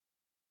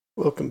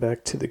Welcome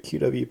back to the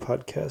QW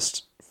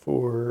podcast.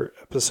 For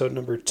episode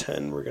number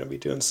 10, we're going to be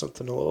doing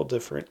something a little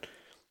different.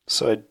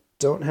 So, I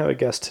don't have a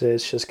guest today,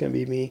 it's just going to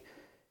be me.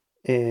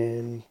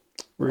 And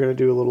we're going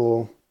to do a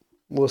little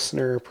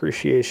listener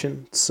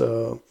appreciation.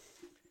 So,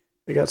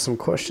 I got some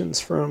questions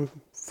from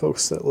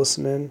folks that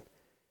listen in,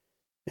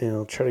 and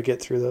I'll try to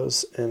get through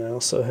those. And I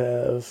also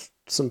have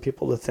some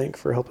people to thank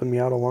for helping me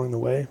out along the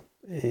way.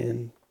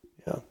 And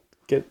yeah,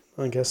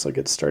 I guess I'll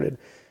get started.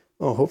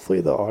 Oh, hopefully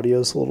the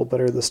audio's a little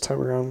better this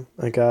time around.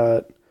 I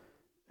got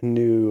a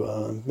new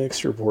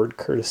mixer board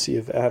courtesy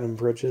of Adam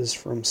Bridges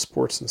from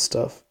Sports and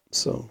Stuff.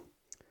 So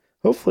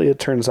hopefully it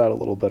turns out a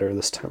little better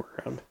this time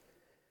around.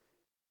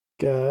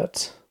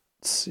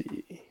 Let's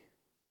see.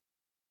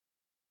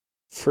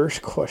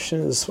 First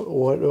question is,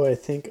 what do I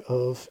think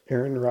of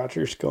Aaron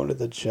Rodgers going to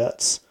the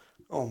Jets?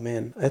 Oh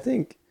man,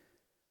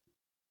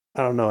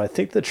 I don't know. I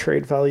think the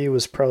trade value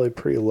was probably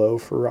pretty low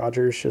for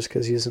Rodgers just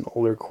because he's an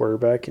older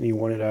quarterback and he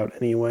wanted out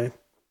anyway.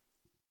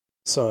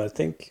 So I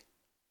think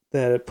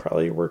that it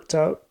probably worked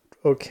out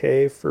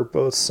okay for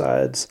both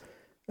sides.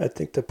 I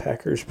think the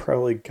Packers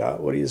probably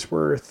got what he's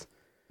worth.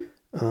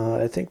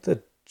 I think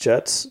the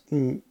Jets,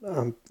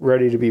 I'm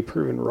ready to be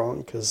proven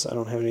wrong because I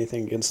don't have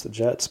anything against the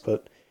Jets,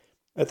 but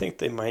I think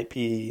they might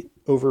be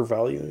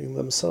overvaluing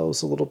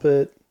themselves a little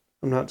bit.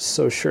 I'm not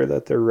so sure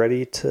that they're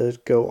ready to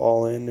go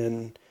all in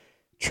and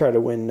try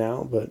to win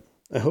now, but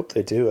I hope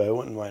they do. I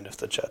wouldn't mind if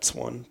the Jets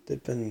won.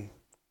 They've been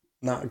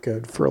not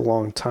good for a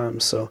long time,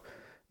 so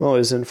I'm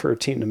always in for a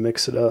team to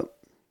mix it up.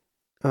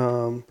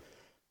 Um,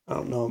 I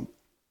don't know.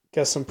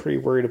 Guess I'm pretty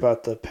worried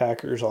about the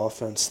Packers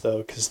offense though,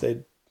 because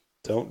they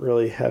don't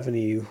really have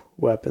any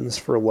weapons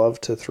for Love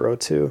to throw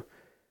to.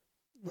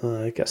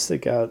 I guess they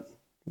got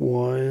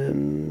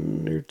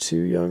one or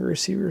two young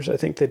receivers. I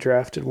think they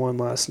drafted one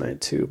last night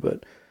too,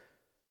 but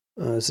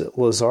is it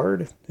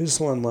Lazard? Who's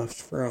the one left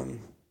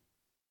from?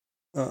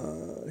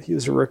 He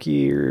was a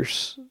rookie or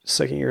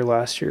second year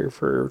last year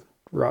for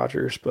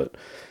Rodgers, but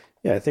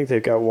yeah, I think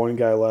they've got one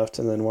guy left,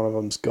 and then one of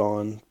them's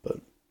gone. But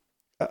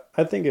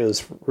I think it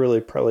was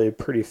really probably a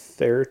pretty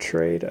fair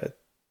trade. I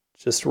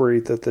just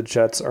worried that the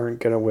Jets aren't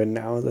going to win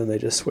now, then they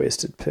just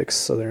wasted picks,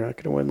 so they're not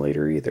going to win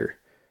later either.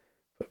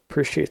 But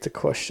appreciate the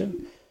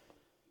question.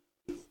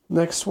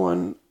 Next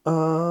one.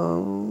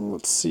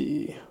 Let's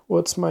see.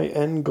 What's my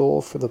end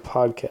goal for the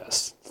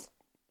podcast?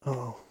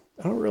 Oh,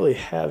 I don't really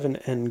have an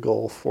end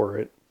goal for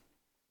it.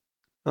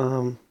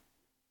 Um,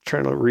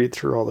 Trying to read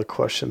through all the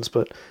questions,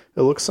 but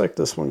it looks like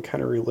this one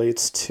kind of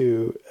relates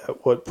to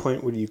at what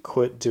point would you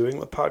quit doing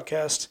the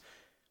podcast?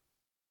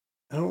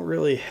 I don't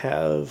really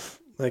have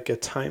like a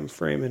time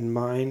frame in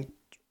mind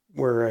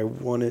where I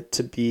want it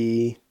to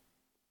be.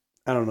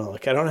 I don't know,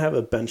 like I don't have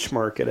a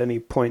benchmark at any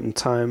point in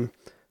time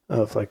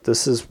of like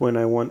this is when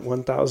I want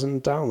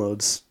 1,000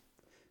 downloads.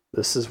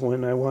 This is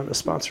when I want a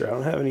sponsor. I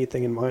don't have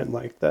anything in mind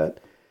like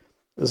that.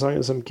 As long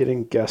as I'm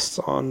getting guests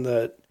on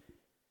that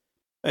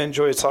I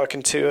enjoy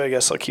talking to, I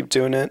guess I'll keep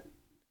doing it.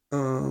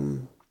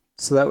 Um,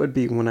 so that would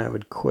be when I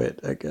would quit,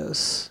 I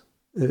guess,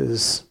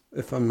 is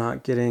if I'm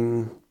not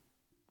getting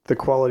the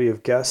quality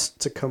of guests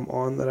to come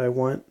on that I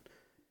want.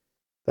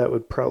 That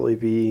would probably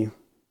be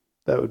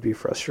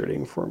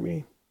frustrating for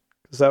me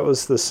because that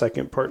was the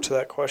second part to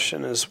that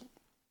question is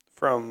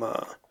from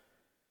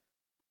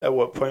at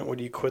what point would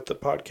you quit the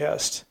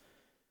podcast?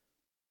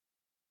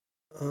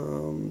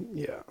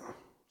 Yeah.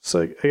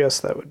 So I guess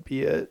that would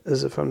be it.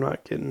 As if I'm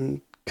not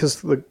getting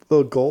because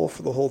the goal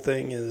for the whole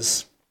thing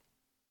is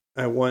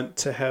I want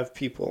to have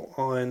people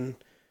on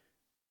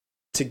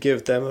to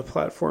give them a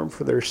platform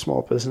for their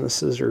small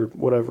businesses or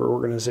whatever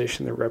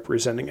organization they're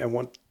representing. I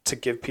want to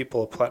give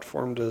people a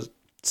platform to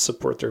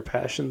support their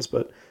passions,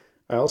 but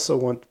I also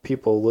want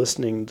people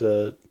listening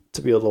to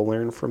be able to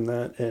learn from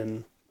that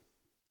and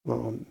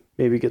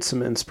maybe get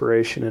some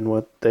inspiration in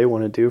what they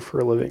want to do for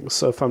a living.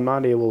 So if I'm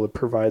not able to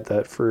provide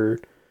that for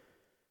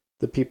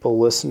the people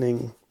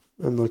listening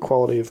and the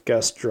quality of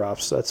guest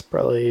drops, that's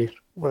probably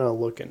when I'll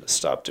look into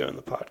stop doing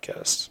the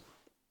podcast.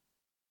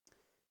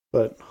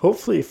 But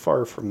hopefully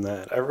far from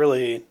that. I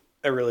really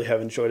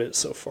have enjoyed it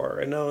so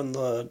far. I know in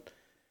the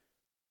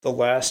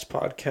last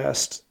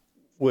podcast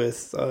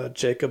with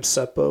Jacob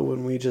Seppa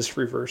when we just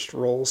reversed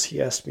roles,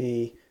 he asked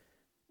me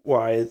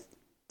why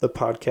the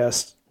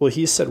podcast. Well,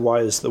 he said, "Why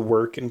is the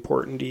work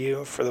important to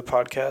you for the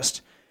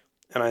podcast?"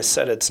 And I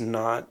said it's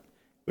not,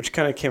 which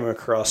kind of came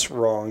across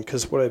wrong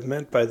because what I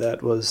meant by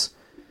that was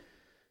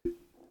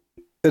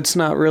it's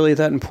not really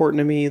that important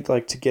to me,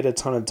 like to get a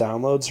ton of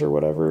downloads or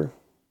whatever.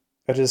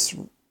 I just,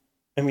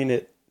 I mean,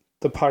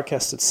 the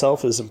podcast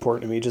itself is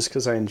important to me just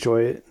because I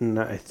enjoy it, and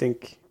I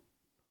think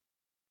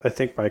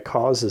my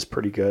cause is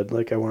pretty good.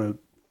 Like I'm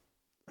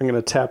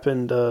gonna tap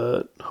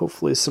into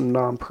hopefully some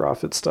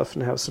nonprofit stuff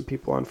and have some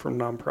people on from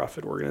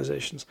nonprofit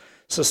organizations.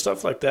 So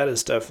stuff like that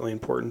is definitely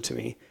important to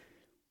me,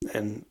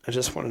 and I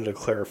just wanted to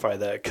clarify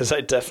that because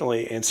I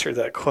definitely answered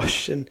that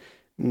question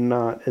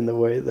not in the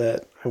way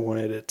that I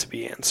wanted it to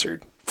be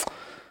answered.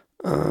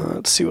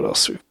 Let's see what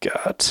else we've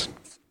got.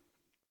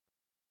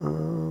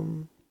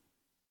 Um,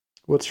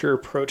 What's your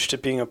approach to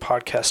being a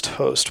podcast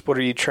host? What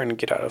are you trying to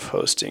get out of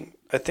hosting?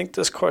 I think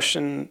this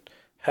question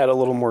had a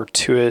little more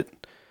to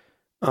it.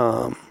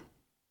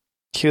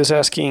 He was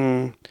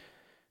asking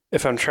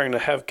if I'm trying to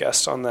have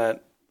guests on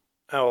that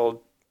I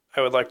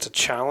would like to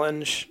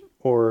challenge,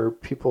 or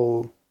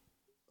people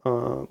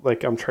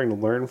like I'm trying to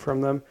learn from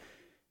them.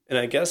 And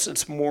I guess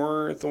it's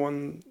more the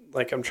one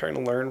like I'm trying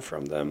to learn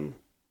from them.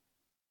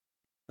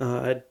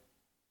 I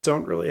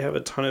don't really have a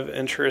ton of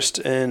interest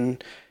in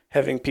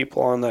having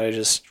people on that I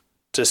just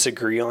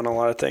disagree on a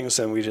lot of things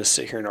and we just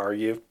sit here and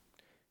argue.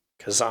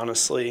 Because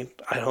honestly,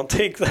 I don't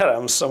think that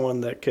I'm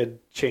someone that could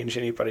change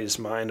anybody's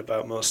mind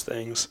about most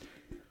things.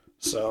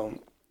 So,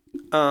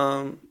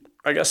 I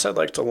guess I'd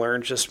like to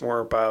learn just more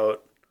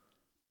about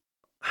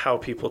how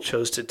people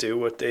chose to do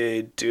what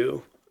they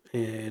do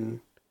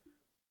and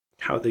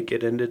how they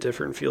get into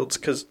different fields.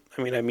 Because,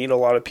 I mean, I meet a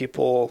lot of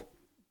people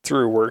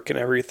through work and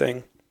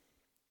everything.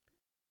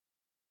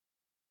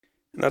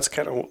 And that's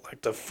kind of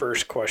like the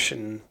first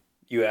question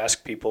you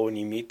ask people when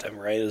you meet them,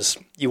 right? Is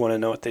you want to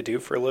know what they do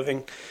for a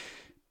living.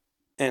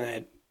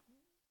 And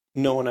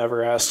no one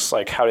ever asks,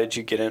 like, how did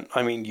you get in?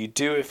 I mean, you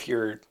do if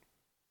you're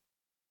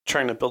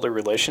trying to build a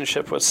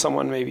relationship with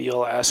someone. Maybe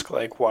you'll ask,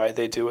 like, why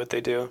they do what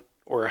they do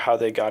or how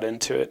they got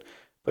into it.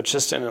 But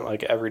just in,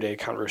 like, everyday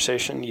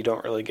conversation, you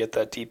don't really get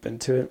that deep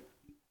into it.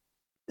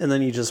 And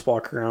then you just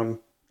walk around,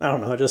 I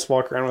don't know, just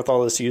walk around with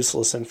all this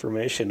useless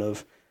information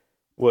of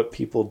what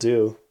people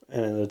do.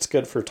 And it's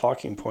good for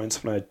talking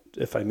points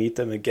if I meet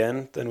them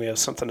again, then we have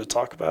something to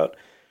talk about.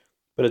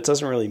 But it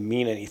doesn't really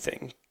mean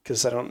anything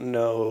because I don't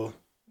know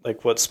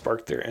like what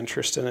sparked their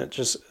interest in it.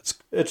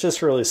 It's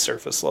just really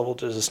surface level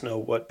to just know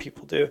what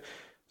people do.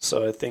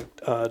 So I think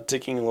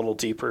digging a little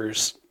deeper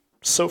is,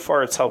 so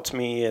far it's helped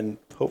me, and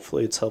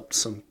hopefully it's helped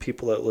some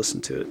people that listen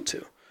to it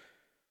too.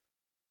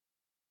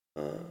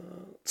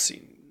 Let's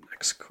see,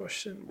 next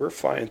question. We're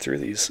flying through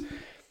these.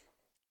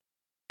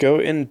 Go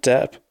in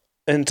depth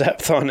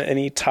on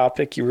any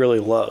topic you really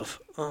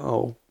love.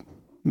 Oh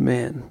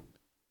man,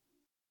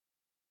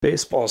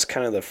 baseball is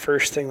kind of the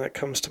first thing that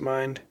comes to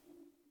mind.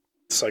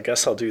 So I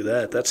guess I'll do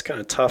that. That's kind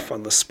of tough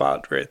on the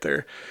spot right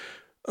there.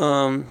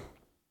 Oh,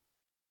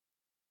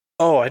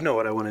 I know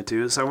what I want to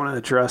do is I want to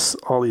address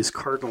all these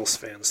Cardinals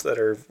fans that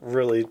are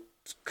really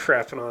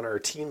crapping on our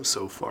team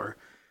so far.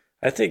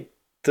 I think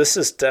this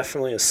is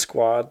definitely a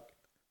squad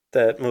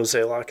that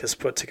Mozeliak has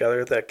put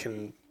together that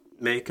can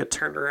make a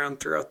turnaround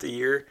throughout the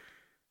year.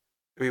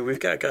 I mean, we've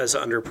got guys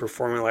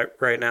underperforming like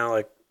right now,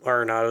 like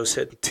Arenado's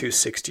hitting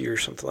 260 or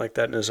something like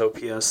that, and his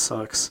OPS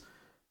sucks.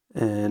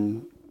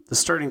 And the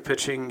starting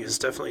pitching has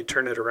definitely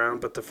turned it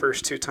around, but the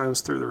first two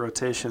times through the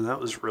rotation, that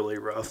was really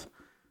rough.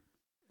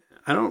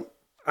 I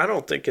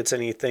don't think it's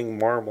anything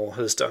Marmol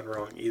has done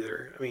wrong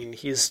either. I mean,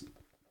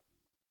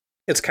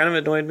 it's kind of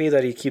annoyed me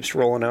that he keeps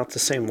rolling out the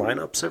same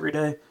lineups every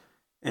day,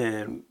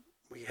 and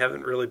we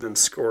haven't really been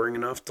scoring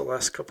enough the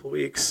last couple of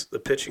weeks. The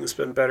pitching's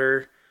been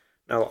better.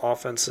 Now the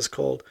offense is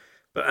cold,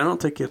 but I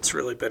don't think it's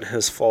really been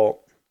his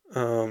fault.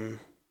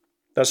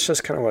 That's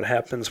just kind of what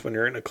happens when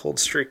you're in a cold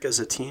streak as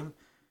a team.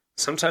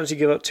 Sometimes you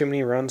give up too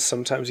many runs.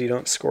 Sometimes you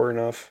don't score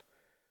enough.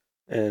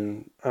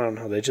 And I don't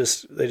know. They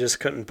just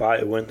couldn't buy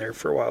a win there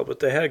for a while.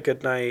 But they had a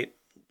good night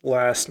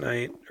last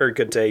night, or a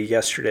good day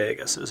yesterday. I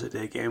guess it was a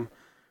day game.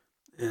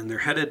 And they're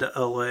headed to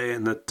LA,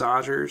 and the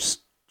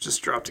Dodgers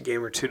just dropped a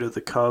game or two to the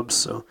Cubs.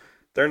 So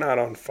they're not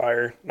on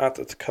fire. Not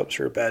that the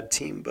Cubs are a bad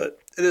team, but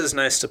it is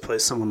nice to play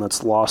someone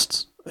that's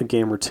lost a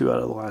game or two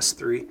out of the last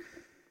three.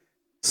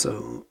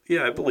 So,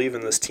 yeah, I believe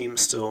in this team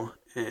still.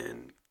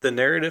 And the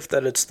narrative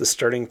that it's the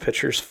starting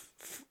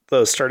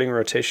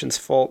rotation's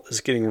fault is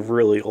getting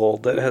really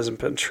old. That hasn't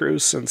been true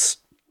since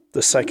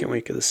the second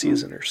week of the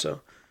season or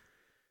so.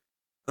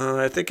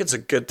 I think it's a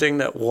good thing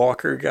that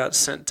Walker got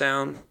sent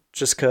down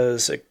just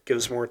because it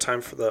gives more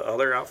time for the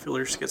other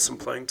outfielders to get some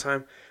playing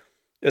time.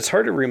 It's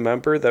hard to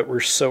remember that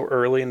we're so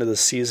early into the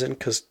season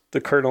because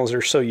the Cardinals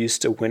are so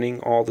used to winning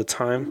all the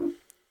time.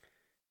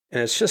 And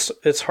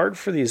it's hard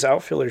for these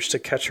outfielders to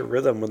catch a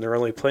rhythm when they're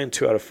only playing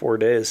 2 out of 4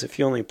 days. If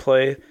you only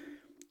play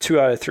 2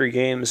 out of 3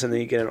 games and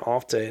then you get an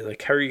off day,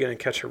 like how are you going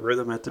to catch a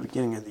rhythm at the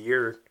beginning of the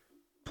year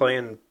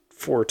playing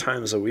 4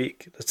 times a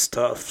week? That's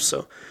tough.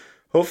 So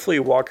hopefully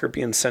Walker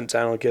being sent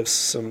down will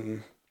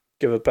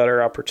give a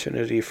better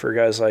opportunity for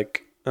guys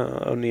like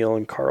O'Neill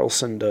and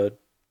Carlson to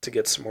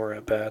get some more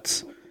at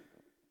bats.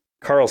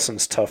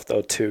 Carlson's tough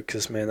though too,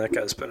 because man, that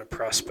guy's been a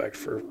prospect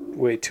for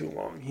way too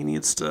long. He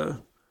needs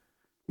to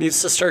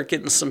start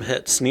getting some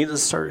hits. Needs to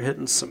start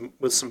hitting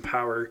with some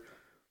power.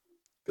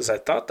 Because I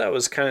thought that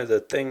was kind of the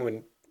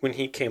thing when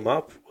he came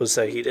up, was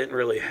that he didn't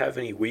really have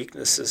any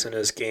weaknesses in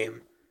his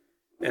game.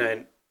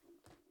 And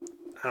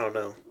I don't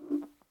know.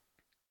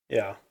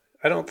 Yeah,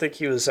 I don't think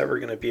he was ever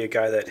going to be a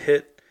guy that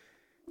hit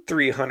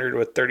 300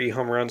 with 30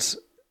 home runs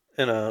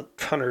and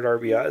 100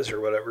 RBIs or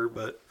whatever.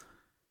 But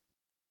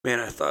man,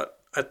 I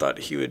thought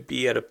he would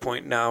be at a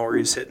point now where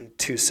he's hitting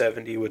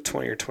 270 with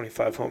 20 or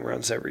 25 home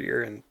runs every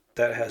year, and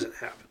that hasn't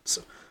happened.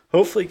 So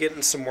hopefully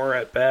getting some more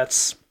at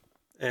bats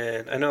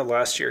And I know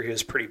last year he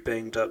was pretty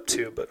banged up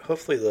too, but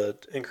hopefully the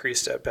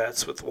increased at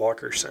bats with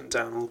Walker sent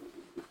down will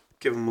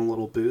give him a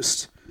little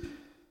boost.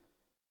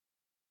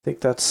 I think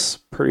that's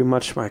pretty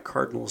much my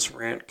Cardinals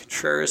rant.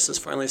 Contreras is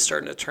finally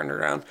starting to turn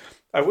around.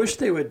 I wish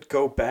they would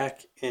go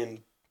back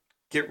and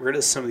get rid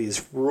of some of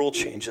these rule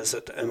changes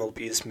that the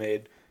MLB's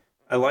made.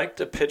 I like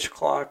the pitch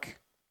clock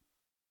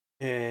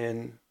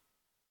and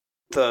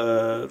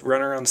the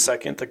runner on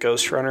second, the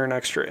ghost runner in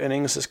extra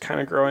innings is kind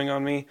of growing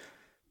on me,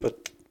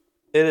 but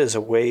it is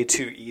a way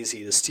too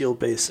easy to steal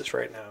bases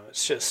right now.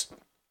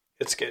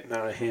 It's getting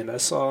out of hand. I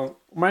saw,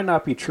 might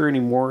not be true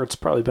anymore. It's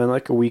probably been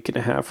like a week and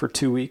a half or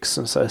 2 weeks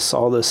since I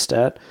saw this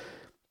stat,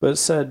 but it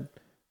said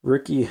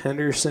Ricky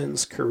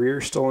Henderson's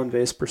career stolen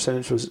base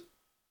percentage was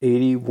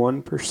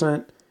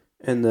 81%,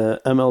 and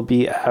the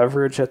MLB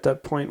average at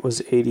that point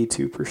was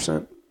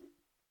 82%.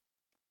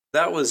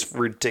 That was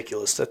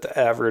ridiculous that the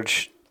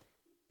average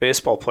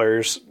baseball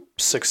player's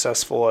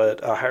successful at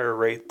a higher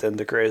rate than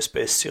the greatest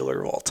base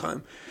stealer of all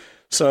time.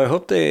 So I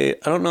hope I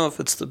don't know if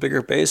it's the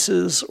bigger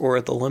bases or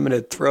the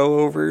limited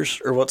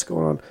throwovers or what's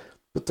going on,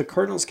 but the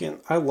Cardinals game,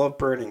 I love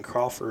Brandon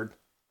Crawford.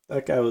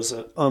 That guy was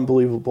an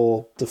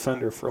unbelievable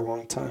defender for a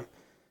long time.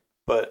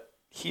 But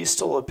he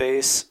stole a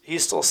base. He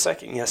stole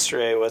second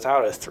yesterday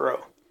without a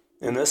throw.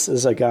 And this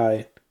is a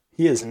guy,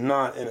 he is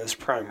not in his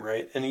prime,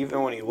 right? And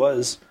even when he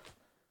was,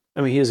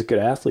 I mean, he is a good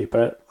athlete,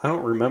 but I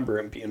don't remember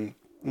him being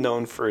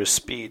known for his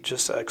speed,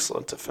 just an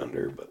excellent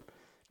defender. But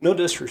no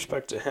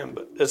disrespect to him,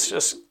 but it's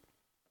just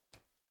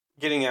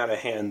getting out of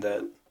hand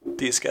that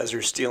these guys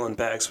are stealing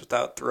bags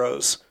without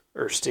throws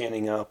or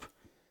standing up.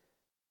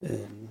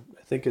 And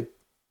I think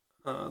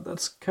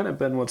that's kind of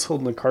been what's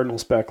holding the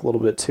Cardinals back a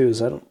little bit too, is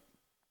it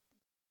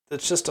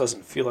just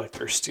doesn't feel like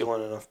they're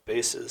stealing enough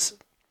bases.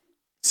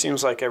 It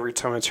seems like every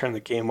time I turn the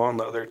game on,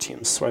 the other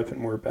team's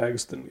swiping more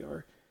bags than we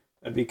are.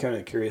 I'd be kind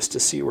of curious to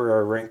see where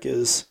our rank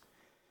is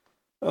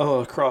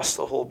across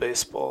the whole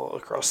baseball,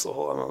 across the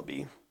whole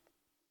MLB.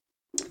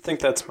 I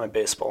think that's my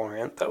baseball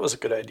rant. That was a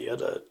good idea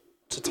to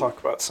talk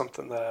about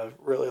something that I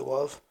really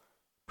love.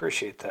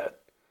 Appreciate that.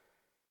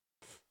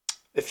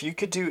 If you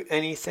could do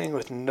anything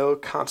with no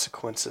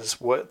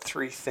consequences, what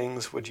 3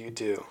 things would you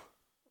do?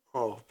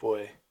 Oh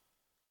boy.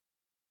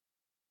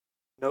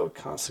 No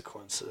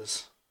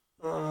consequences.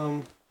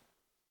 I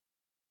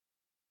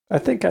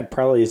think I'd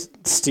probably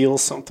steal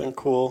something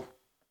cool,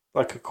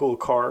 like a cool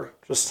car,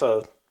 just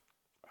to,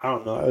 I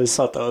don't know, I always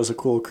thought that was a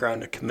cool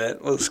crime to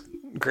commit, was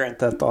Grand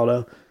Theft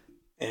Auto.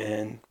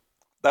 And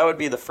that would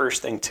be the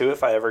first thing too.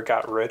 If I ever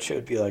got rich, it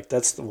would be like,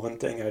 that's the one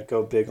thing I'd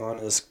go big on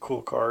is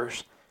cool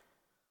cars.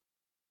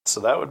 So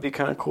that would be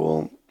kind of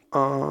cool.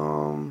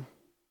 I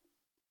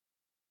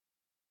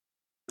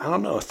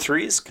don't know.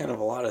 3 is kind of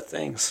a lot of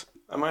things.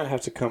 I might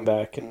have to come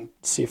back and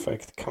see if I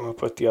could come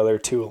up with the other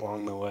 2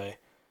 along the way.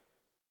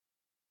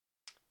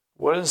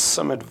 What is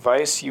some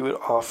advice you would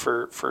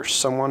offer for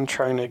someone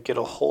trying to get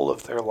a hold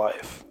of their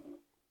life?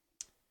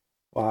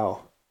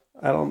 Wow.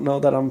 I don't know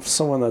that I'm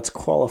someone that's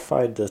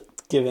qualified to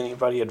give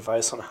anybody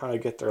advice on how to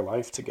get their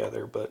life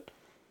together, but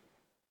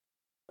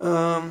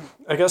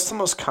I guess the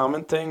most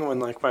common thing when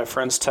like my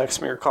friends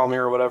text me or call me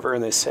or whatever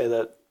and they say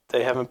that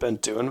they haven't been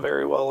doing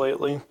very well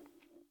lately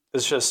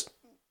is just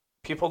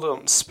people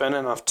don't spend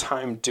enough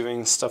time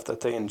doing stuff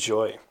that they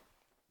enjoy.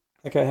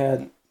 Like I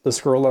had this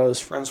girl I was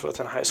friends with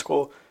in high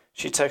school.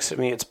 She texted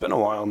me, it's been a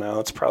while now.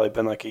 It's probably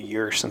been like a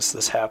year since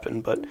this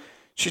happened, but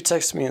she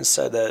texted me and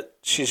said that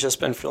she's just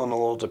been feeling a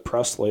little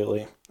depressed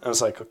lately. I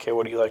was like, okay,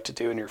 what do you like to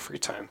do in your free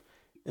time?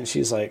 And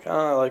she's like,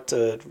 I like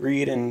to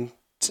read and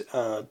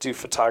do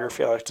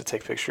photography. I like to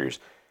take pictures.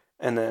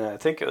 And then I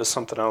think it was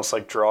something else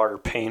like draw or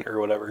paint or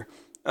whatever.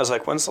 I was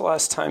like, when's the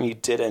last time you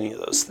did any of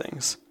those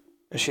things?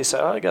 And she said,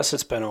 I guess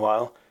it's been a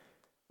while. I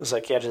was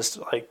like, yeah, just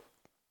like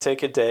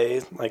take a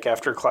day, like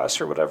after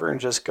class or whatever, and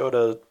just go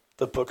to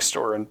the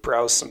bookstore and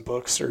browse some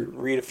books or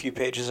read a few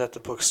pages at the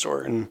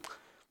bookstore and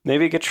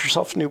maybe get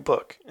yourself a new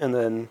book. And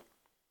then,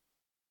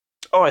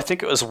 I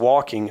think it was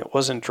walking. It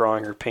wasn't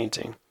drawing or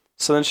painting.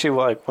 So then she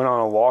like went on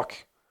a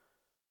walk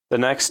the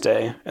next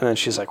day, and then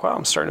she's like, wow,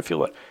 I'm starting to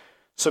feel it.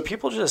 So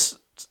people just,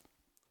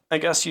 I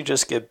guess you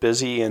just get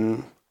busy,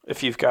 and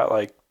if you've got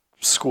like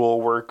school,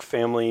 work,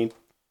 family,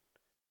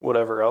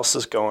 whatever else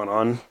is going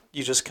on,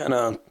 you just kind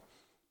of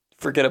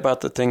forget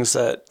about the things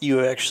that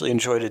you actually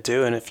enjoy to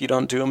do. And if you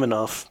don't do them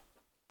enough,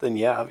 then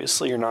yeah,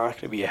 obviously you're not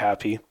going to be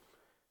happy.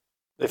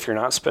 If you're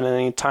not spending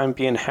any time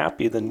being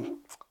happy,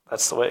 then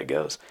that's the way it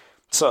goes.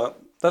 So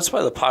that's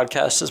why the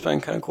podcast has been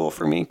kind of cool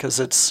for me, because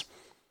it's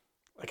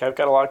like I've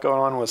got a lot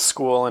going on with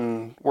school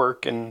and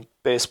work and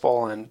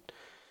baseball, and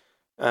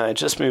I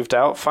just moved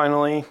out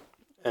finally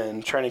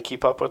and trying to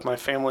keep up with my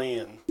family,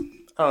 and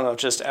I don't know, it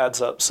just adds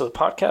up. So the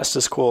podcast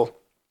is cool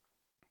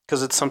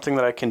because it's something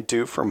that I can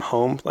do from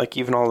home. Like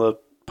even all the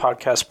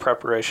podcast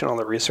preparation, all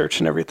the research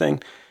and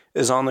everything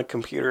is on the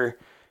computer.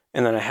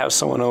 And then I have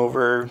someone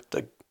over.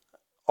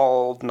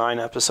 All 9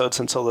 episodes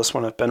until this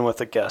one have been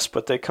with a guest,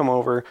 but they come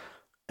over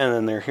and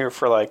then they're here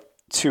for like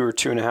 2 or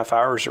 2.5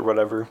 hours or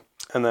whatever.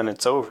 And then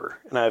it's over.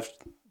 And I've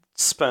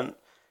spent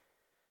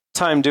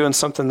time doing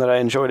something that I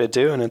enjoy to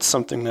do, and it's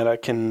something that I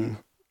can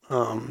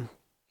kind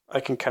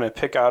of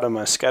pick out of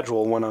my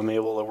schedule when I'm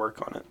able to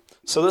work on it.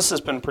 So this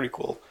has been pretty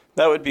cool.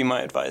 That would be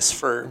my advice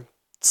for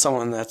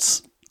someone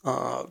that's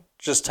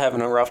just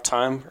having a rough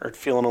time or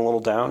feeling a little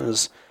down,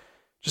 is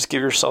just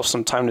give yourself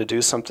some time to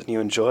do something you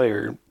enjoy,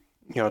 or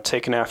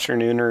take an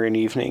afternoon or an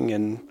evening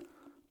and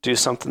do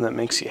something that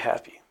makes you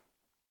happy.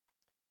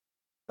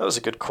 That was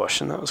a good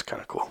question. That was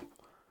kind of cool.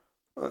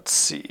 Let's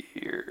see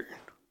here.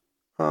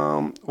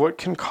 What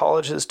can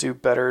colleges do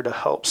better to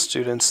help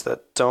students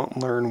that don't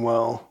learn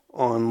well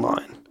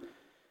online?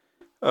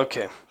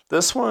 Okay,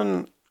 this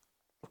one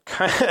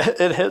kind of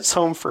it hits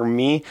home for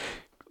me.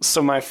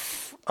 So I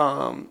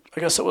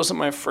guess it wasn't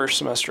my first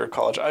semester of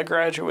college. I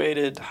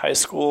graduated high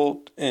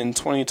school in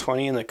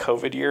 2020 in the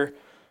COVID year,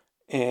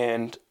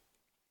 and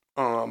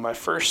my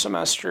first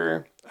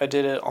semester I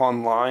did it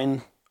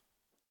online,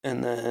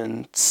 and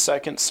then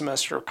second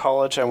semester of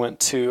college I went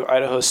to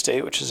Idaho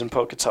State, which is in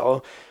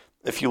Pocatello.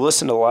 If you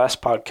listen to the last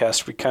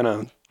podcast, we kind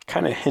of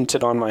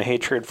hinted on my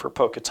hatred for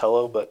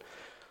Pocatello, but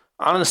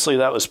honestly,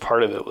 that was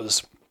part of it,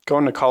 was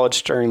going to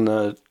college during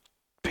the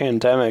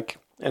pandemic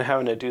and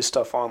having to do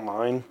stuff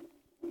online.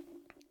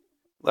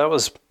 That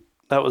was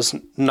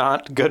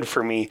not good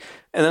for me.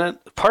 And then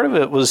part of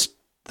it was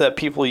that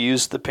people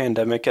used the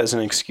pandemic as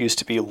an excuse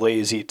to be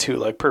lazy too.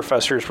 Like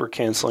professors were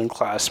canceling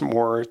class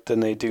more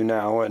than they do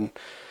now and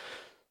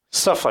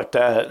stuff like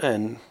that.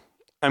 And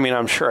I mean,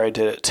 I'm sure I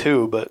did it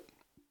too, but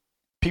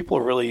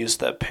people really used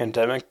that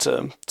pandemic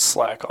to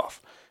slack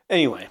off.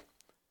 Anyway,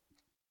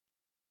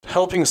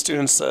 helping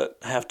students that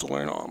have to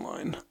learn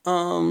online.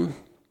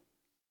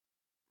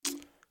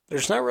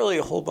 There's not really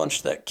a whole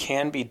bunch that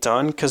can be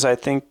done, because I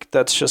think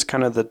that's just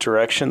kind of the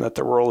direction that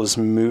the world is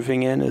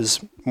moving in, is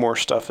more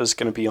stuff is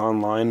going to be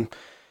online.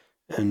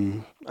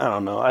 And I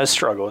don't know, I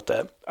struggle with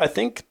that. I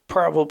think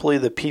probably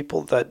the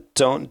people that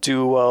don't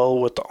do well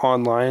with the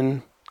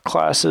online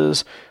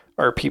classes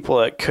are people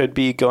that could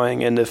be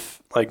going into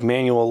like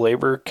manual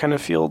labor kind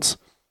of fields.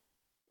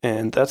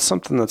 And that's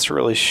something that's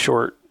really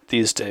short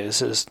these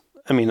days.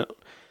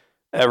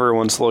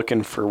 Everyone's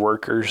looking for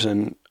workers,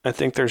 and I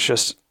think there's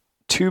just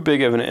too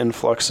big of an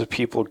influx of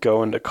people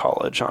going to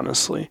college,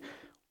 honestly.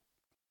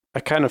 I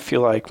kind of feel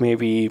like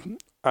maybe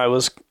I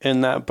was in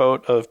that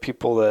boat of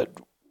people that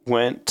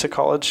went to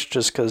college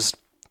just because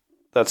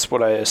that's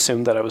what I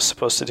assumed that I was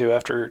supposed to do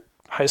after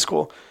high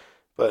school.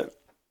 But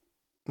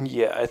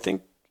yeah, I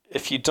think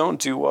if you don't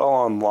do well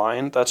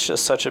online, that's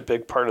just such a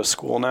big part of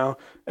school now.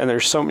 And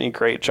there's so many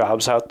great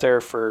jobs out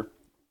there for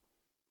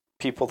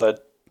people that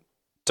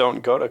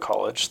don't go to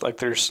college. Like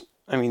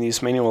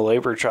these manual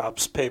labor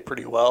jobs pay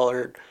pretty well,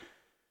 or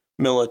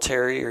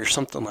military or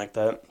something like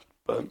that.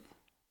 But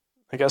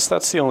I guess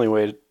that's the only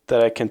way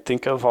that I can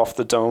think of off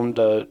the dome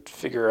to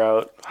figure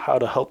out how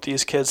to help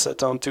these kids that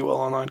don't do well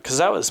online. Because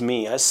that was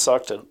me. I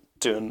sucked at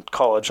doing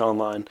college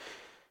online.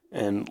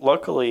 And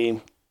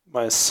luckily,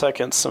 my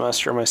second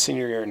semester, my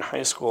senior year in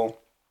high school,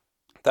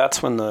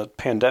 that's when the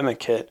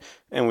pandemic hit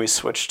and we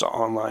switched to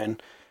online.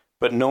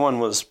 But no one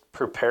was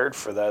prepared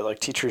for that. Like,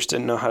 teachers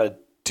didn't know how to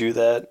do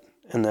that.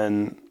 And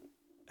then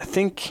I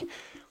think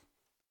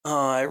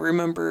I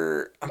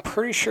remember, I'm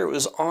pretty sure it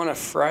was on a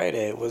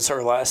Friday, was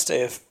our last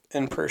day of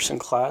in-person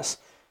class.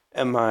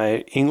 And my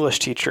English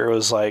teacher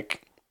was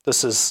like,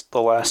 this is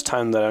the last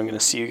time that I'm going to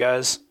see you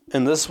guys.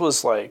 And this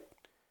was like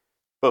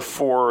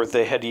before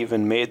they had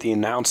even made the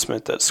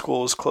announcement that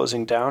school was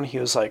closing down. He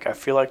was like, I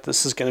feel like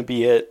this is going to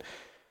be it.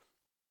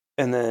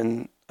 And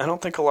then I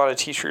don't think a lot of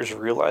teachers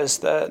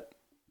realized that.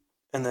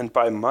 And then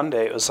by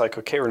Monday, it was like,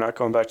 okay, we're not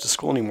going back to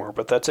school anymore.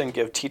 But that didn't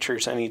give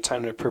teachers any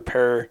time to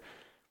prepare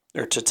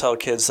or to tell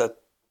kids that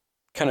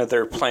kind of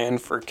their plan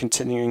for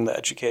continuing the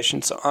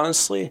education. So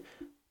honestly,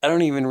 I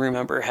don't even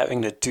remember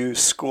having to do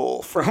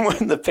school from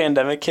when the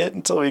pandemic hit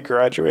until we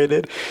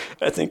graduated.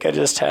 I think I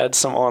just had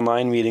some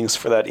online meetings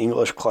for that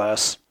English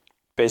class.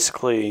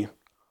 Basically,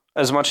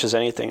 as much as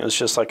anything, it was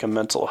just like a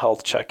mental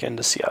health check-in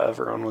to see how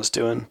everyone was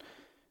doing.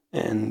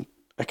 And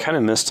I kind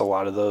of missed a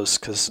lot of those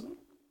because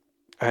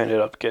I ended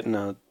up getting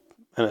an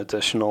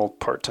additional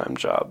part-time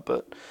job.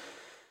 But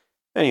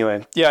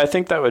anyway, yeah, I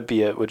think that would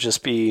be it. Would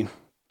just be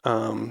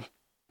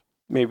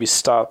maybe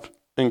stop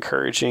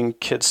encouraging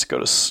kids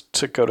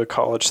to go to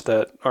college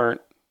that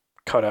aren't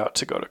cut out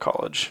to go to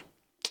college,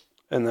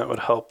 and that would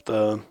help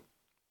the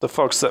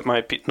folks that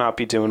might not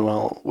be doing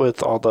well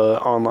with all the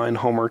online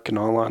homework and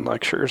online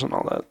lectures and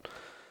all that.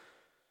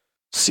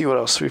 Let's see what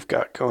else we've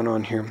got going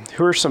on here.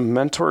 Who are some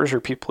mentors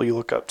or people you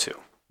look up to?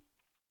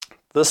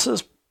 This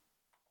is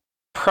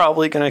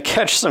probably going to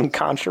catch some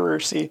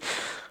controversy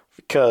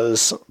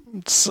because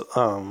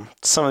some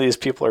of these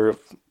people are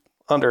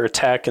under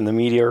attack in the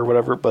media or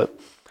whatever, but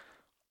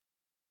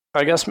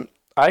I guess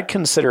I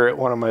consider it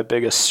one of my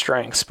biggest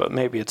strengths, but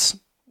maybe it's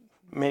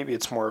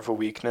more of a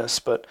weakness.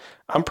 But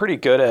I'm pretty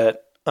good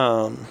at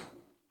kind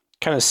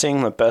of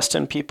seeing the best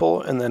in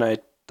people, and then I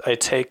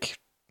take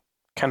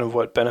kind of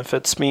what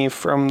benefits me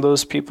from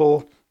those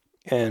people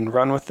and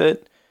run with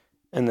it.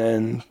 And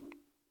then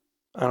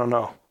I don't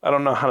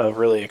know how to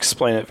really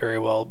explain it very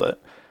well,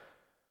 but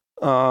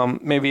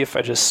Maybe if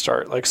I just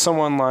start like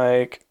someone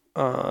like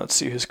let's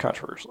see who's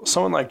controversial.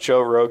 Someone like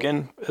Joe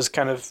Rogan is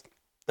kind of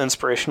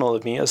inspirational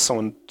to me as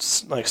someone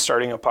like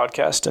starting a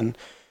podcast. And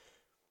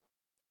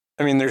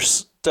I mean,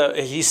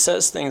 he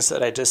says things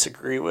that I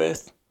disagree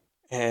with,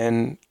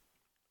 and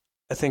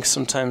I think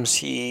sometimes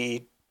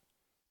he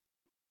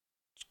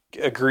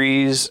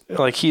agrees.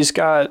 Like he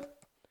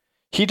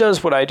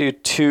does what I do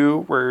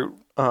too, where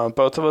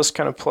both of us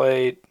kind of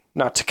play.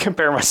 Not to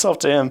compare myself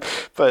to him,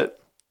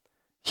 but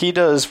he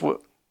does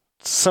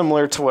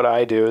similar to what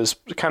I do, is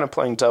kind of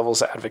playing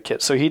devil's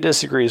advocate. So he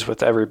disagrees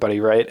with everybody,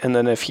 right? And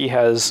then if he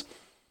has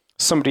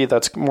somebody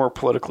that's more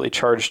politically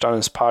charged on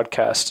his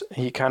podcast,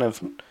 he kind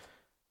of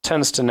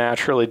tends to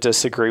naturally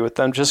disagree with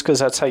them, just because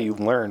that's how you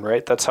learn,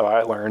 right? That's how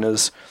I learn,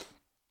 is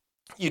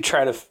you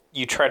try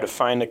to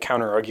find a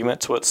counter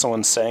argument to what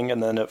someone's saying,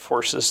 and then it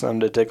forces them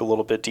to dig a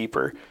little bit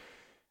deeper.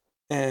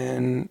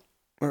 And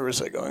where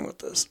was I going with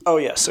this? Oh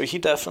yeah, so he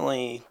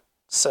definitely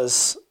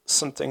says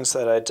some things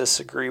that I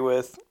disagree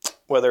with,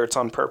 whether it's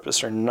on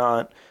purpose or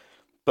not.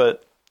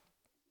 But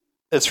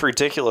it's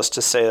ridiculous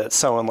to say that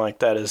someone like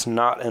that is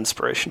not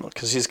inspirational,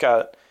 because he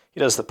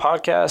does the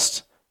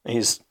podcast, and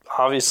he's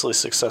obviously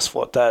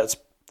successful at that. It's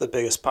the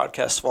biggest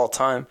podcast of all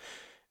time.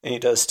 And he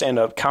does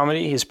stand-up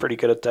comedy. He's pretty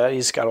good at that.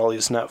 He's got all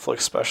these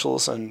Netflix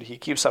specials, and he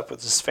keeps up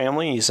with his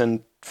family. He's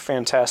in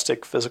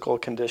fantastic physical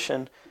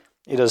condition.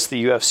 He does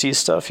the UFC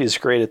stuff. He's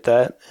great at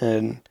that.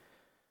 And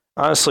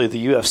honestly,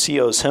 the UFC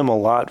owes him a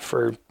lot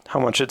for how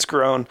much it's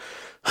grown,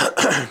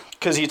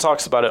 because he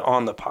talks about it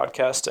on the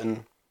podcast.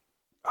 And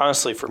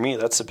honestly, for me,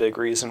 that's a big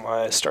reason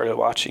why I started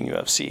watching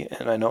UFC.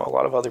 And I know a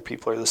lot of other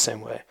people are the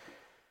same way.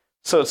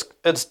 So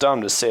it's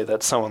dumb to say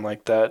that someone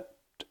like that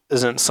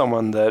isn't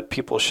someone that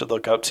people should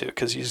look up to,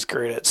 because he's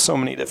great at so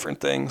many different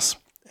things.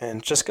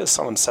 And just because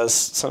someone says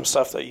some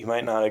stuff that you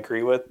might not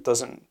agree with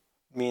doesn't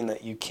mean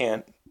that you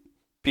can't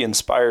be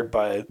inspired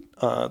by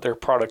their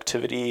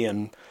productivity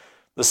and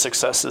the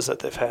successes that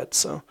they've had.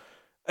 So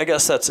I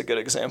guess that's a good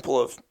example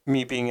of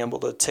me being able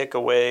to take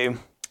away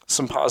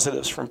some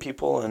positives from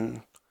people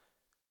and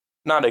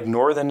not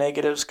ignore the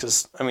negatives,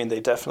 because, I mean, they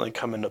definitely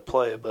come into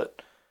play,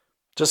 but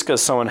just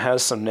because someone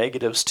has some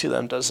negatives to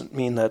them doesn't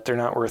mean that they're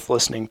not worth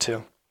listening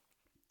to.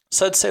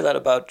 So I'd say that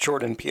about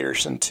Jordan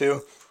Peterson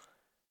too.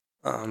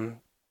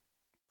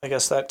 I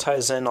guess that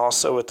ties in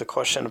also with the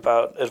question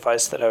about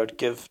advice that I would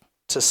give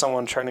to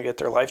someone trying to get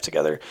their life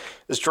together.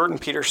 Is Jordan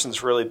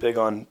Peterson's really big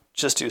on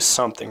just do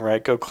something,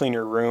 right? Go clean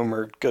your room,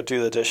 or go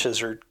do the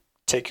dishes, or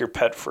take your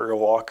pet for a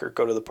walk, or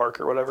go to the park,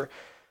 or whatever.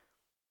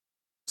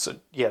 So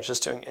yeah,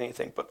 just doing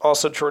anything. But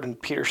also Jordan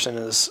Peterson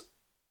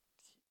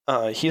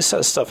he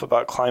says stuff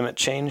about climate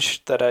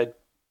change that I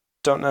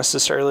don't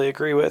necessarily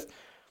agree with,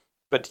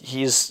 but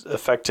he's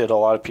affected a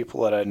lot of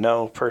people that I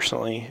know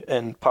personally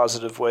in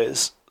positive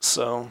ways.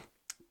 So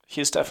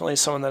he's definitely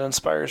someone that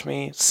inspires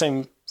me.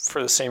 Same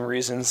for the same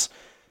reasons.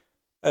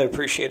 I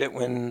appreciate it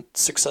when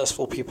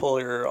successful people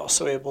are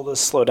also able to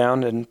slow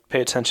down and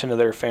pay attention to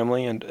their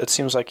family, and it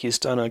seems like he's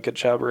done a good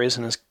job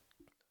raising his...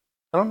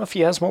 I don't know if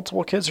he has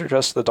multiple kids or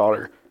just the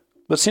daughter,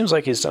 but it seems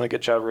like he's done a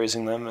good job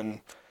raising them,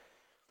 and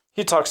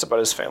he talks about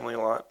his family a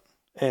lot.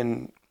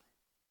 And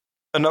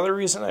another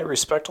reason I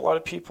respect a lot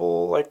of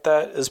people like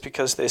that is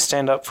because they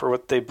stand up for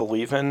what they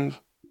believe in,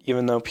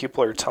 even though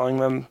people are telling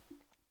them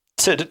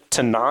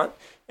to not,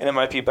 and it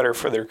might be better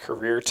for their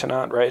career to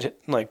not, right?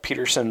 Like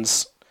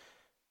Peterson's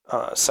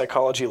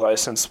psychology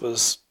license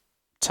was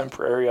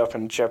temporarily up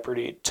in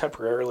jeopardy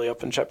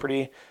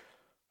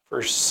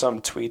for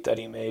some tweet that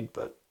he made.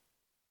 But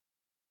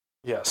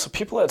yeah, so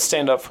people that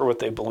stand up for what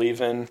they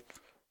believe in.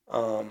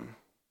 I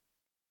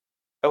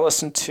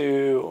listen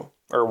to,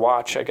 or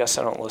watch, I guess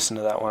I don't listen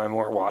to that one, I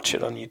more watch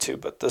it on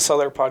YouTube, but this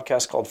other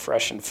podcast called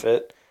Fresh and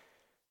Fit,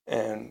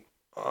 and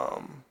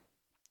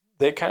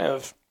they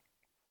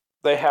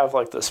have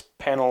like this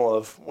panel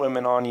of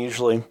women on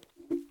usually.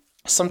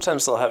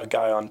 Sometimes they'll have a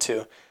guy on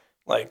too,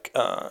 like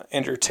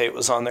Andrew Tate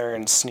was on there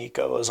and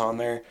Sneeko was on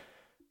there,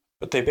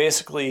 but they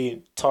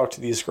basically talk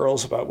to these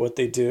girls about what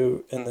they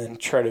do and then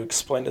try to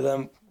explain to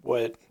them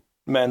what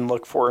men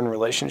look for in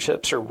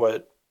relationships, or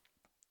what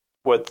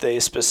they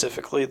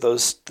specifically,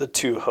 the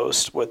two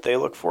hosts, what they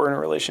look for in a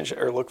relationship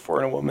or look for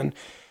in a woman.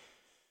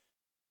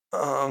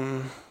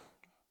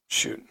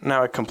 Shoot,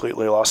 now I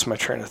completely lost my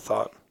train of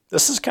thought.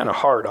 This is kind of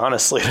hard,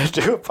 honestly, to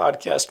do a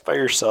podcast by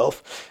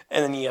yourself,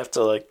 and then you have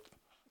to, like,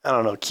 I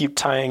don't know, keep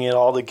tying it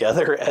all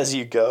together as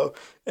you go.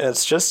 And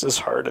it's just as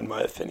hard, in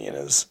my opinion,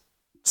 as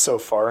so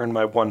far in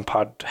my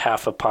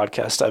half a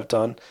podcast I've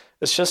done.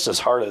 It's just as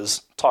hard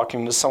as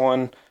talking to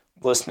someone,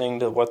 listening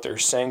to what they're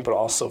saying, but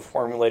also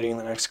formulating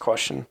the next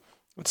question.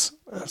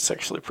 That's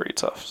actually pretty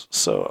tough.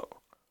 So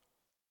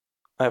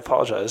I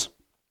apologize.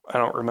 I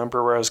don't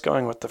remember where I was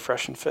going with the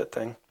Fresh and Fit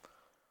thing.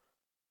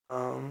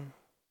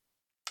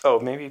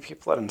 Maybe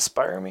people that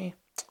inspire me?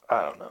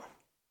 I don't know.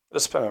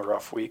 It's been a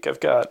rough week. I've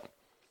got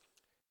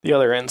the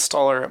other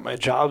installer at my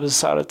job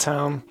is out of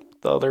town.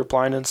 The other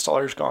blind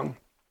installer's gone.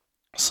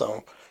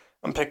 So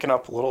I'm picking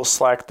up a little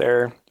slack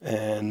there.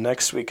 And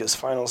next week is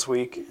finals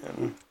week.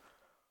 And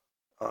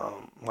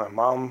My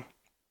mom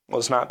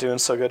was not doing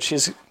so good.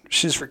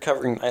 She's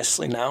recovering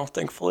nicely now,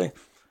 thankfully.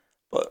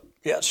 But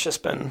yeah, it's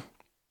just been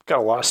got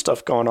a lot of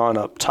stuff going on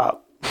up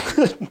top.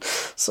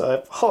 So I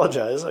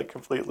apologize. I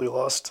completely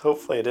lost.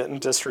 Hopefully, I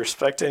didn't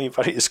disrespect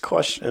anybody's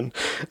question.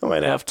 I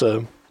might have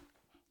to.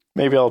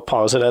 Maybe I'll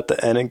pause it at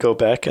the end and go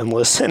back and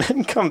listen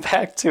and come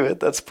back to it.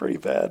 That's pretty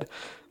bad.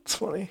 It's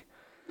funny.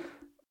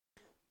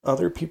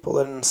 Other people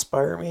that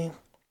inspire me.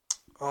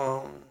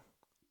 Um,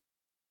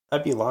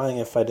 I'd be lying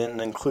if I didn't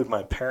include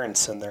my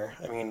parents in there.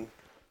 I mean,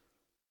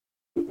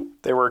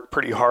 they work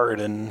pretty hard,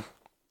 and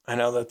I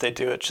know that they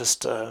do it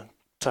just to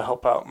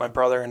help out my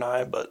brother and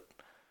I. But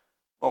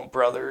well,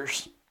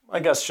 brothers, I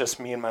guess just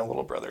me and my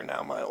little brother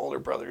now. My older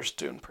brother's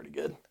doing pretty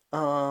good.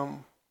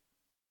 Let's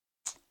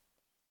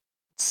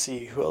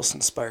see who else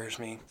inspires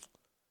me.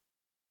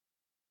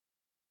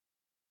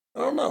 I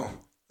don't know.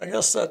 I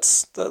guess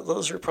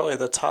those are probably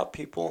the top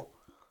people.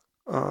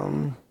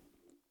 Um,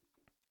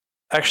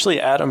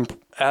 Actually,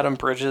 Adam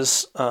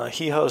Bridges,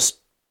 he hosts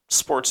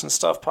sports and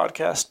stuff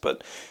podcast,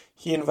 but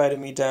he invited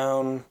me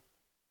down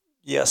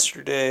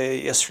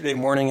yesterday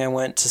morning. I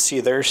went to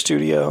see their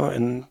studio,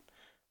 and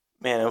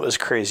man, it was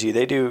crazy.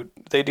 They do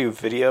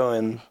video,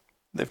 and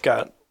they've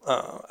got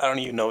I don't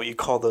even know what you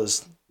call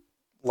those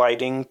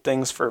lighting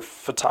things for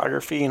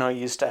photography. You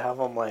used to have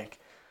them like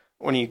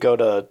when you go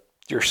to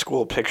your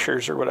school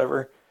pictures or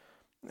whatever,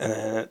 and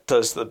then it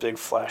does the big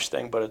flash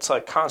thing, but it's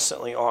like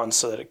constantly on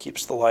so that it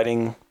keeps the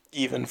lighting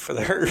even for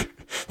their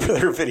for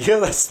their video.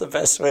 That's the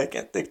best way I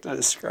can think to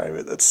describe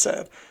it. That's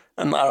sad.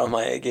 I'm not on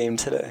my A game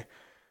today.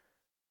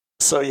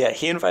 So yeah,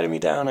 he invited me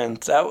down, and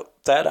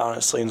that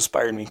honestly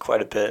inspired me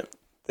quite a bit.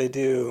 They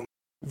do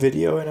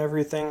video and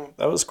everything.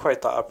 That was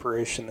quite the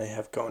operation they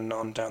have going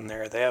on down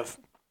there. They have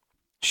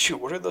shoot,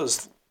 what are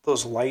those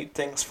light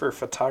things for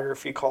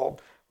photography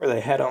called? Where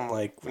they had them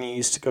like when you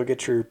used to go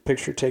get your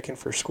picture taken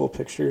for school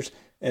pictures,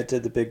 and it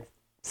did the big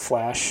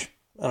flash.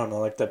 I don't know,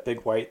 like that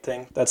big white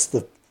thing. That's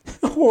the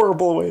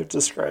horrible way of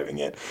describing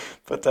it,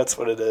 but that's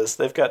what it is.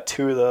 They've got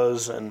two of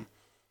those, and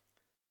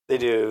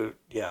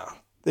yeah,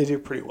 they do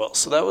pretty well.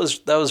 So that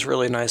was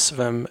really nice of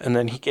him. And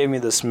then he gave me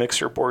this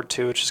mixer board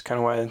too, which is kind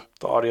of why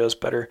the audio is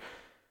better.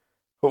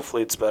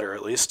 Hopefully, it's better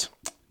at least.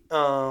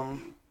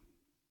 Um,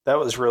 that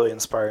was really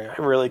inspiring. I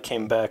really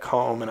came back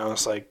home and I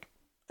was like,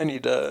 I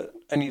need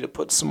to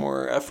put some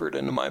more effort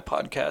into my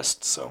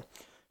podcast. So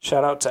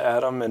shout out to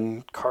Adam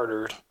and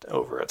Carter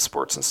over at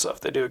Sports and Stuff.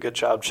 They do a good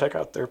job. Check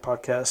out their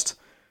podcast.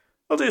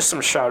 I'll do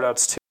some shout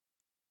outs to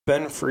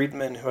Ben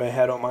Friedman, who I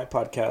had on my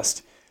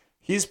podcast.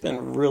 He's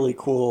been really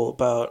cool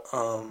about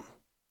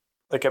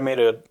like I made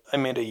a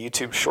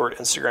YouTube short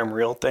Instagram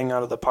reel thing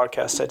out of the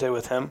podcast I did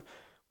with him,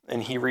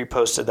 and he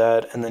reposted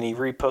that, and then he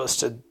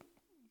reposted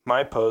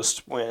my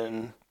post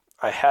when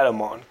I had him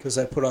on because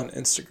I put on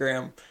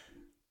Instagram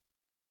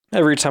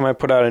every time I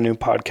put out a new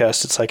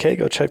podcast. It's like, hey,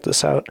 go check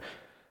this out.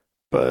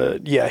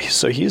 But yeah,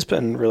 so he's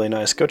been really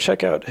nice. Go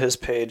check out his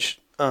page.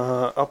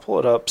 I'll pull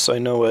it up so I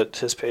know what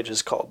his page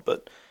is called.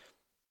 But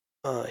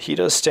he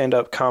does stand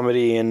up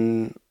comedy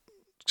and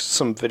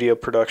some video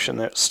production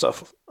that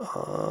stuff.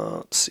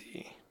 Let's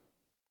see.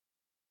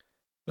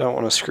 I don't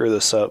want to screw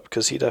this up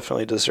because he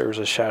definitely deserves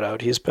a shout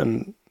out. He's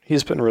been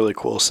really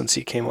cool since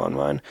he came on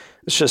mine.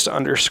 It's just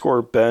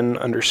underscore Ben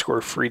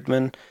underscore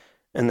Friedman.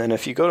 And then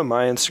if you go to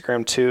my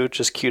Instagram too,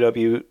 just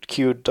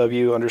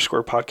QW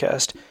underscore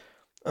podcast.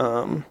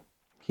 Um,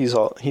 he's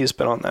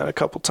been on that a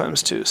couple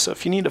times too. So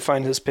if you need to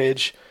find his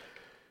page,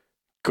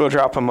 go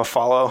drop him a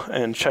follow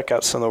and check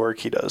out some of the work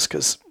he does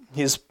because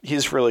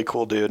he's really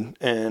cool dude,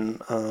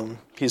 and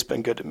he's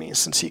been good to me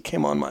since he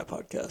came on my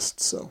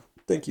podcast. So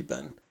thank you,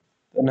 Ben.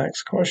 The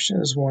next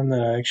question is one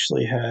that I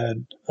actually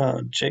had.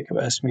 Jacob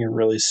asked me a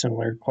really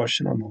similar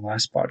question on the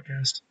last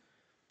podcast.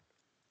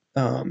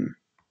 Um,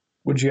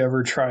 would you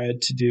ever try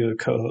to do a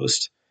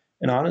co-host?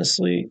 And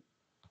honestly,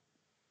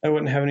 I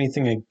wouldn't have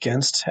anything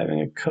against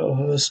having a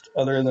co-host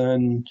other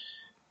than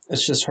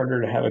it's just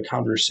harder to have a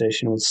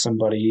conversation with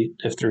somebody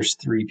if there's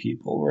three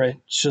people, right?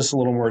 It's just a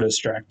little more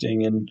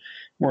distracting and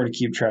more to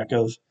keep track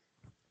of.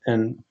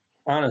 And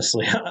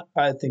honestly,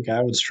 I think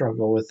I would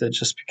struggle with it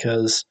just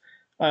because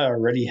I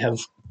already have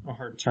a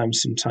hard time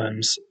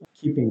sometimes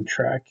keeping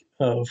track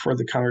of where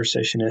the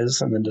conversation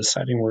is and then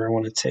deciding where I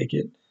want to take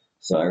it.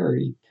 So I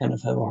already kind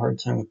of have a hard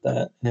time with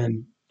that.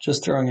 And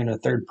just throwing in a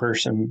third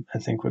person, I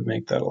think, would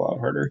make that a lot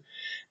harder.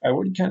 I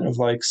would kind of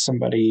like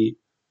somebody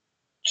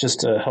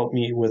just to help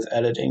me with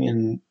editing,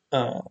 and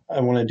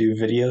I want to do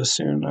video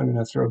soon. I'm going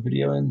to throw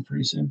video in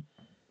pretty soon.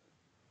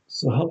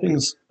 So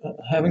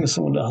having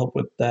someone to help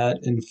with that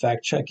and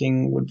fact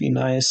checking would be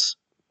nice.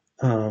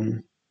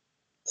 Um,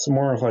 it's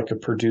more of like a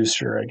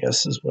producer, I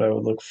guess, is what I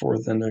would look for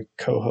than a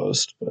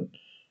co-host. But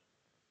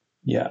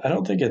yeah, I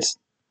don't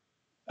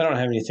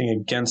have anything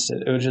against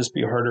it. It would just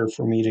be harder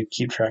for me to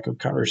keep track of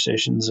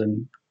conversations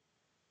and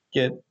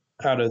get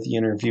out of the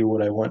interview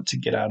what I want to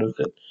get out of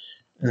it,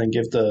 and then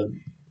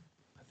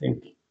I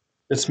think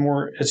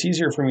it's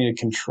easier for me to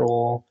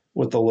control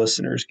what the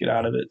listeners get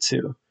out of it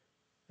too.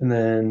 And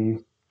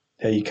then,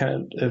 yeah,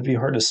 it'd be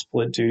hard to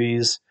split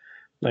duties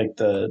like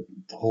the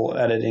whole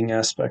editing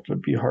aspect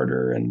would be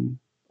harder and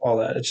all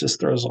that. It just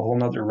throws a whole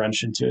nother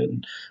wrench into it.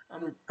 And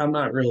I'm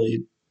not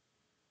really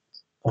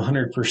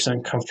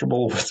 100%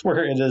 comfortable with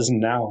where it is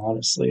now,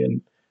 honestly,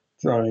 and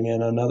throwing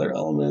in another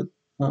element.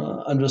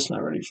 I'm just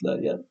not ready for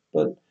that yet.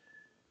 But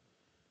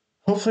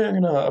hopefully, I'm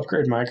going to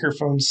upgrade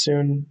microphones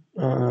soon.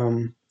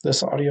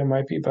 This audio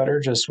might be better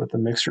just with the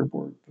mixer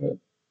board, but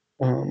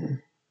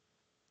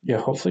yeah,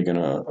 hopefully, going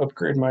to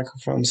upgrade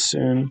microphones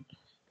soon.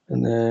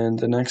 And then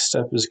the next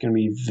step is going to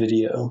be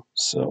video.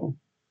 So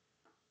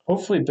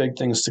hopefully, big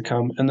things to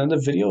come. And then the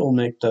video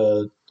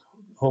will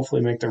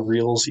hopefully make the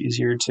reels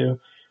easier too.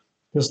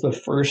 Because the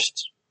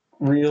first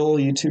real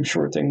YouTube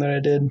short thing that I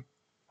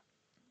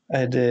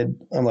did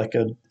like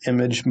a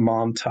image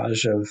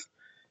montage of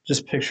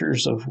just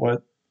pictures of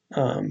what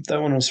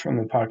that one was from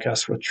the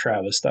podcast with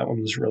Travis. That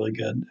one was really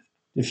good.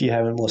 If you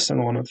haven't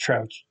listened to one with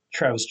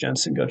Travis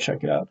Jensen, go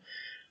check it out.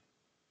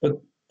 But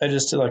I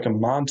just did like a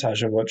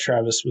montage of what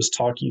Travis was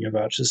talking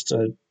about, just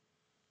to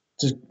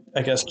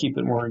I guess keep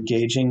it more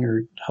engaging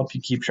or help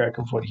you keep track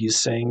of what he's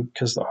saying,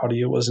 because the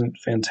audio wasn't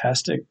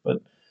fantastic.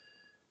 But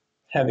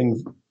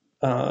having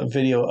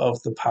video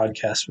of the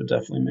podcast would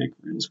definitely make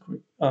reels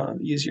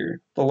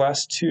easier. The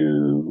last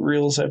two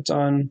reels I've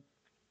done,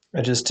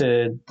 I just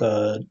did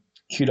the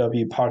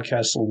QW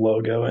podcast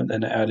logo and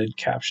then added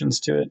captions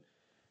to it,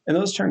 and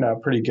those turned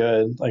out pretty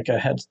good. Like I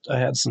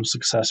had some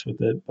success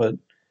with it, but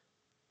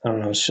I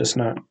don't know, it's just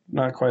not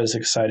quite as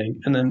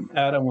exciting. And then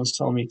Adam was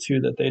telling me too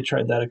that they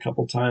tried that a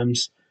couple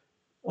times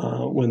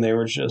when they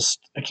were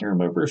I can't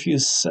remember if he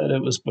said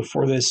it was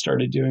before they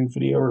started doing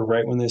video or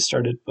right when they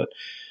started, but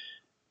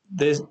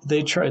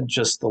they tried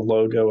just the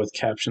logo with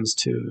captions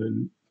too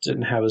and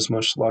didn't have as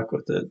much luck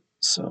with it.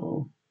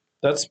 So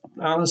that's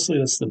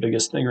the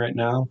biggest thing right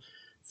now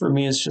for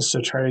me, is just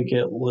to try to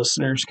get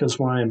listeners, because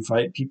when I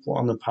invite people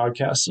on the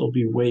podcast, it'll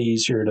be way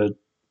easier to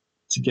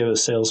give a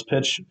sales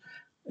pitch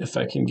if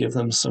I can give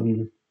them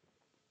some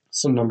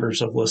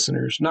numbers of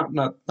listeners. Not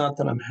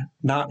that I'm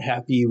not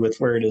happy with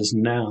where it is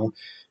now.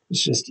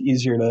 It's just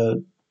easier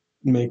to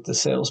make the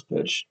sales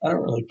pitch. I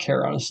don't really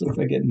care, honestly, if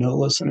I get no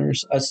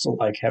listeners. I still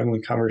like having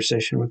a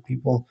conversation with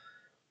people,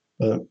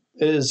 but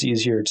it is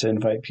easier to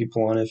invite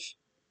people on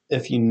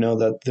if you know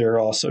that they're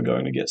also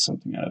going to get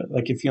something out of it.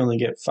 Like if you only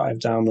get 5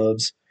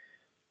 downloads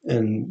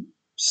and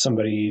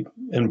somebody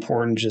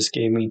important just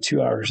gave me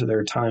 2 hours of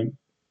their time,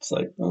 it's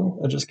like,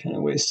 oh, I just kind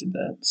of wasted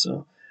that.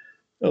 So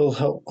it'll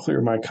help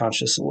clear my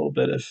conscience a little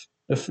bit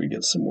if we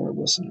get some more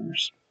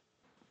listeners.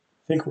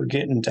 I think we're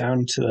getting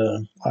down to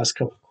the last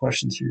couple of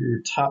questions here.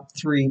 Your top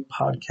 3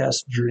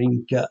 podcast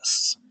dream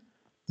guests.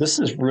 This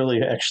is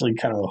really actually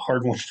kind of a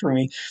hard one for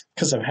me,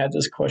 because I've had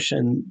this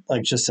question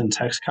like just in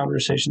text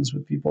conversations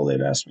with people.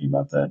 They've asked me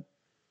about that,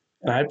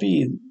 and I'd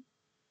be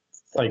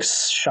like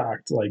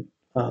shocked, like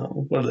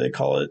what do they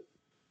call it?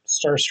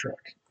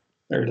 Starstruck.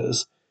 There it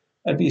is.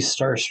 I'd be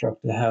starstruck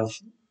to have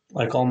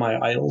like all my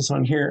idols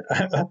on here.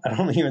 I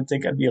don't even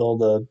think I'd be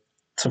able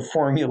to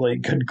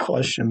formulate good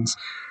questions.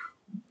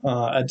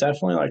 I'd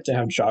definitely like to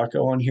have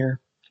Jocko on here.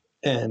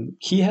 And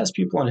he has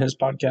people on his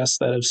podcast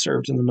that have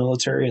served in the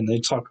military, and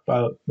they talk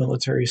about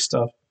military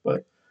stuff.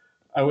 But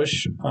I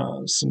wish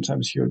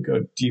sometimes he would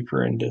go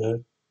deeper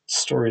into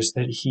stories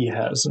that he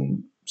has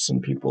and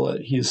some people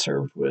that he's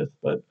served with.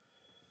 But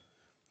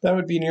that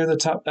would be near the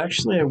top.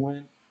 Actually, I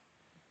went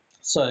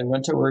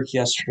to work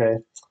yesterday,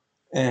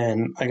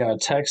 and I got a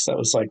text that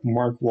was like,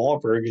 Mark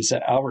Wahlberg is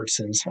at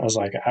Albertsons. I was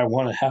like, I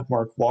want to have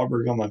Mark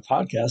Wahlberg on my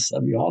podcast.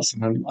 That'd be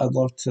awesome. I'd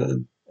love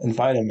to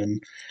invite him.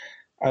 And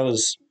I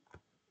was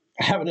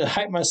having to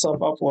hype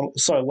myself up.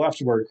 So I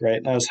left work, right?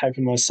 And I was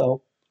hyping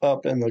myself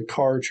up in the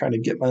car, trying to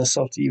get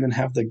myself to even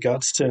have the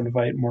guts to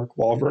invite Mark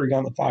Wahlberg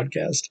on the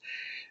podcast.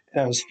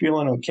 And I was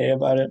feeling okay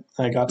about it.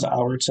 I got to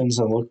Albertsons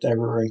and looked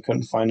everywhere and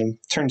couldn't find him.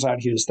 Turns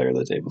out he was there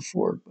the day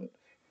before, but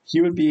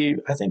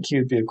I think he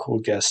would be a cool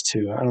guest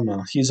too. I don't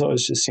know. He's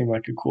always just seemed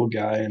like a cool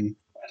guy, and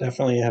I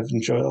definitely have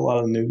enjoyed a lot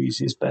of the movies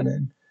he's been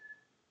in.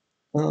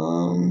 I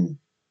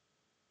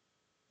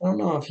don't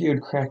know if he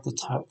would crack the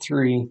top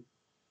 3.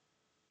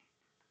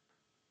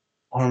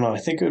 I don't know. I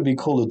think it would be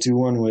cool to do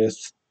one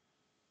with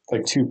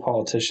like 2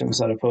 politicians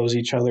that oppose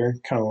each other,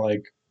 kind of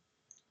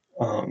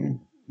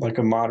like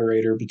a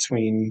moderator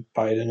between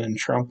Biden and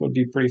Trump would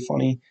be pretty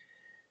funny.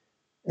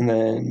 And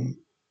then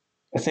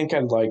I think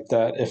I'd like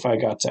that if I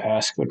got to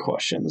ask the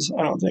questions.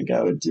 I don't think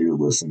I would do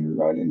listener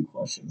write-in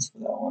questions for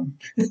that one.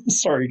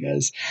 Sorry,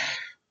 guys.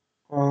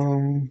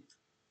 I'll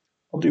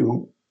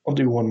do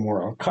one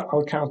more.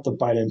 I'll count the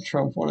Biden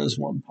Trump one as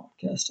one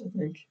podcast. I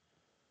think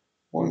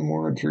one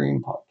more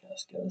dream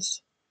podcast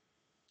guest.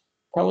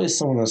 Probably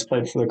someone that's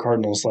played for the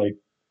Cardinals, like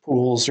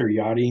Pujols or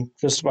Yachty.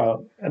 Just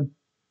about. I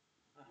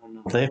don't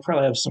know. They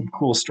probably have some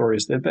cool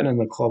stories. They've been in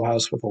the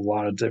clubhouse with a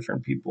lot of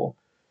different people,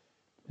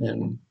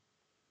 and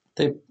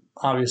they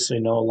obviously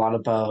know a lot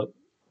about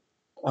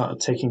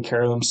taking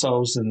care of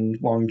themselves and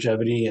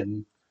longevity.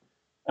 And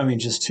I mean,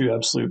 just 2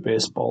 absolute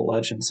baseball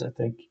legends. I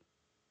think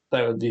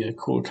that would be a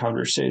cool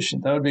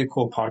conversation. That would be a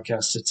cool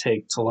podcast to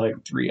take to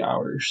like 3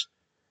 hours.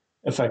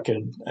 if I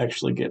could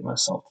actually get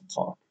myself to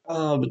talk.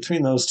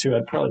 Between those two,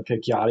 I'd probably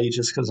pick Yachty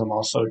just because I'm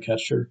also a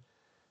catcher.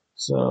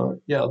 So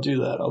yeah, I'll do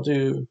that. I'll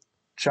do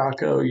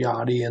Jocko,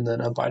 Yachty, and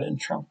then a Biden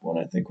Trump one.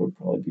 I think would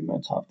probably be my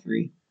top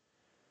three.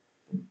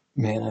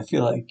 Man, I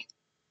feel like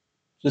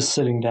just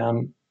sitting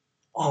down.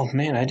 Oh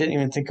man, I didn't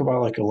even think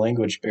about like a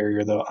language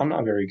barrier though. I'm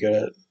not very good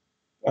at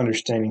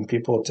understanding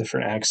people with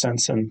different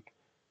accents, and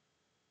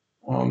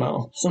I don't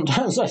know.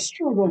 Sometimes I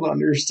struggle to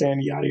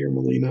understand Yadier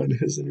Molina in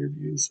his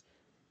interviews.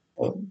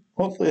 But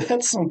hopefully,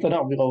 that's something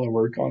I'll be able to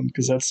work on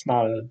because that's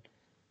not a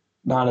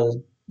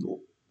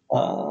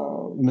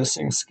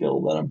missing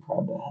skill that I'm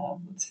proud to have.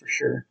 That's for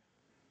sure.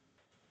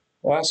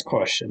 Last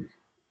question: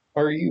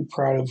 are you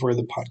proud of where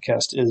the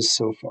podcast is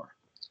so far?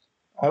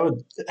 I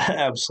would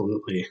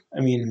absolutely. I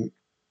mean,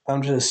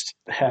 I'm just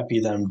happy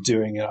that I'm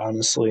doing it.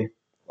 Honestly,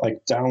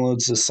 like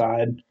downloads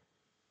aside,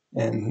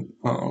 and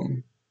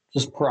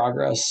just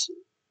progress.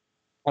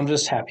 I'm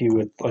just happy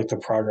with like the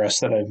progress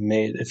that I've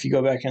made. If you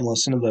go back and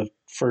listen to the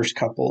first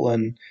couple,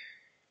 and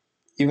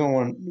even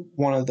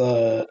one of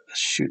the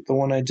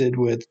one I did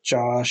with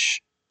Josh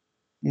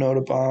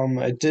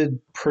Notabomb, I did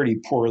pretty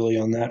poorly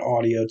on that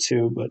audio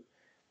too. But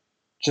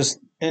just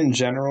in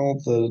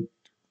general,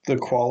 the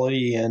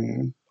quality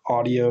in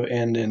audio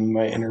and in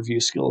my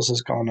interview skills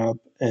has gone up,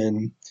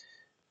 and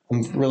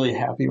I'm really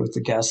happy with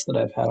the guests that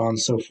I've had on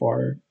so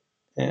far.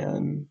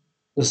 And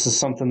this is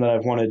something that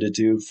I've wanted to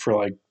do for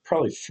like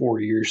probably 4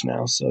 years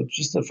now. So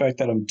just the fact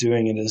that I'm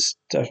doing it is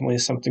definitely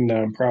something that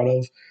I'm proud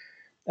of.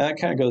 And that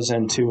kind of goes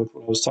into with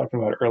what I was talking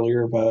about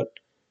earlier about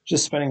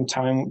just spending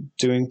time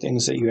doing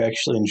things that you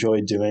actually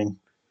enjoy doing.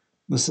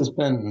 This has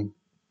been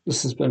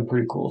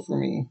pretty cool for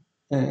me.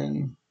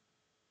 And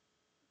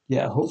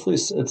yeah, hopefully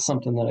it's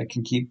something that I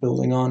can keep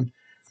building on.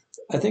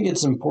 I think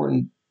it's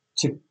important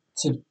to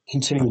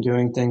continue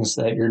doing things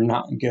that you're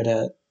not good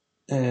at,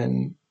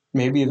 and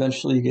maybe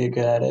eventually you get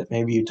good at it.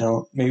 Maybe you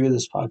don't. Maybe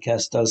this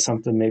podcast does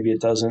something. Maybe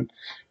it doesn't.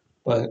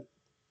 But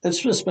it's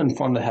just been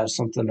fun to have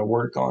something to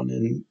work on,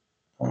 and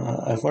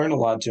I've learned a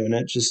lot doing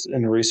it just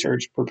in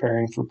research,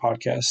 preparing for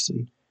podcasts,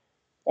 and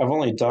I've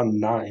only done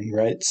 9,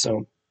 right?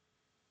 So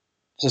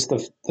just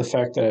the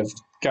fact that I've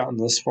gotten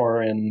this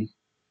far, and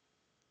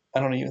I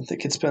don't even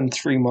think it's been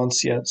 3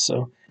 months yet.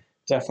 So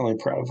definitely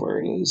proud of where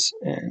it is,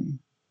 and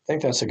I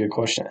think that's a good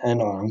question to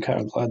end on. I'm kind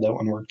of glad that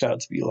one worked out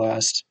to be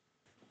last.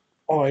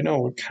 Oh, I know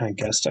what kind of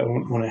guest I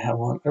want to have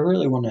on. I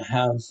really want to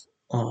have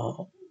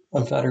uh,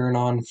 a veteran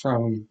on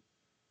from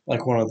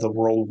like one of the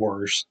world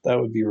wars. That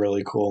would be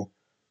really cool.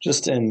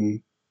 Just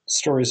in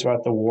stories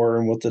about the war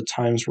and what the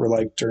times were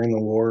like during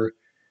the war.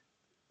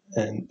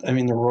 And I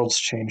mean, the world's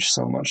changed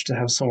so much. To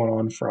have someone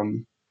on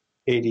from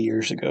 80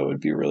 years ago would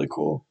be really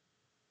cool.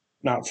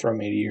 Not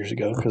from 80 years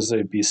ago because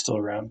they'd be still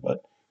around, but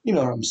you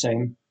know what I'm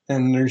saying.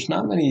 And there's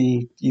not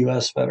many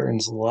U.S.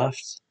 veterans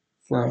left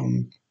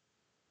from.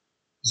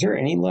 Is there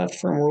any left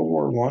from World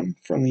War One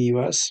from the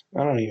U.S.?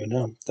 I don't even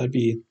know. I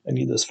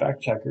need this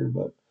fact checker,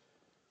 but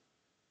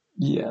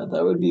yeah,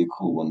 that would be a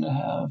cool one to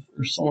have.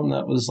 Or someone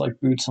that was like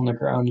boots on the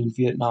ground in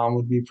Vietnam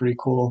would be pretty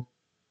cool.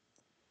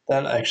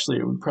 That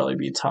actually would probably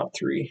be top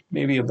 3,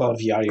 maybe above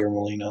Yachty or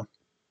Molina.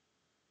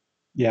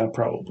 Yeah,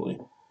 probably.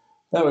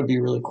 That would be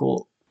really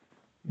cool.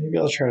 Maybe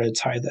I'll try to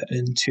tie that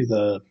into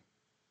the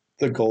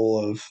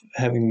goal of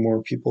having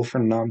more people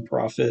from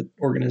nonprofit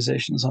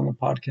organizations on the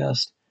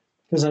podcast,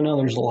 because I know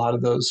there's a lot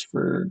of those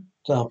to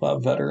help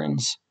out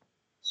veterans.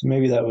 So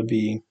maybe that would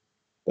be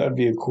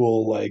a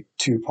cool like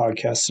 2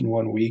 podcasts in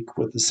 1 week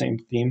with the same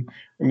theme,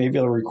 or maybe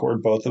I'll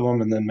record both of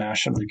them and then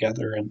mash them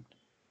together. And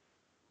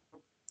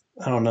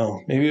I don't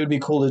know, maybe it would be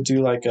cool to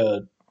do like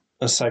a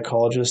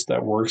psychologist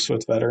that works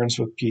with veterans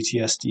with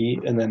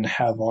PTSD and then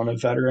have on a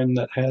veteran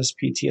that has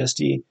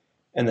PTSD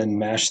and then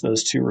mash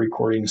those 2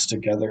 recordings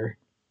together.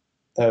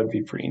 That would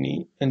be pretty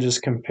neat, and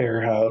just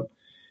compare how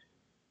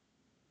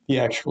the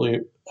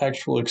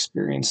actual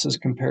experiences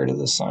compare to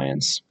the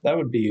science. That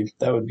would be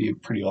a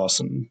pretty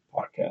awesome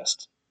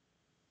podcast.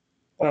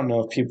 I don't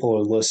know if people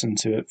would listen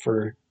to it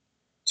for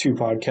 2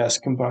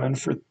 podcasts combined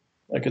for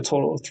like a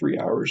total of 3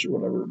 hours or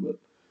whatever, but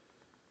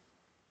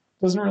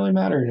it doesn't really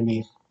matter to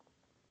me.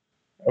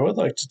 I would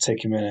like to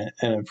take a minute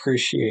and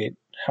appreciate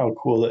how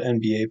cool the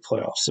NBA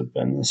playoffs have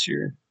been this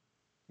year.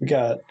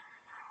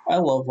 I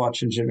love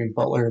watching Jimmy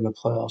Butler in the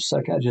playoffs.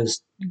 That guy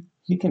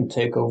he can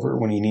take over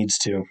when he needs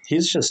to.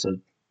 He's just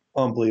an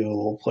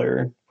unbelievable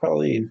player.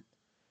 Probably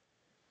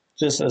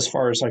just as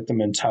far as like the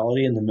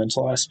mentality and the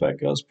mental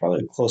aspect goes,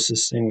 probably the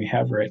closest thing we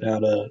have right now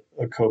to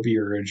a Kobe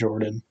or a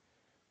Jordan.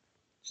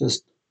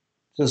 Just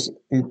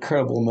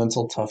incredible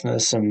mental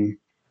toughness and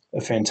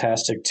a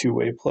fantastic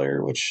 2-way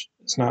player, which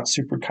is not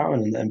super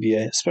common in the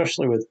NBA,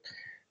 especially with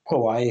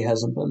Kawhi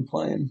hasn't been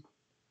playing.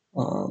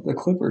 The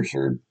Clippers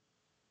are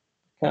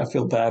kind of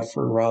feel bad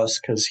for Russ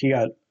because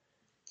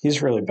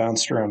he's really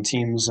bounced around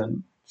teams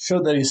and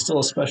showed that he's still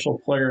a special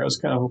player. I was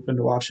kind of hoping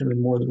to watch him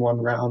in more than one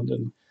round,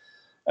 and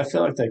I feel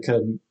like they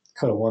could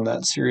have won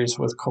that series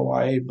with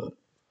Kawhi, but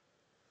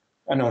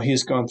I know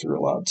he's gone through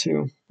a lot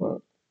too. But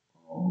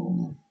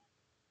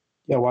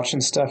Yeah,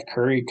 watching Steph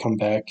Curry come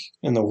back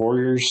and the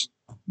Warriors,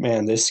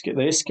 man, they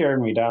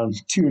scared me down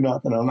 2-0.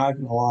 I'm not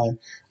gonna lie.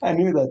 I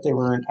knew that they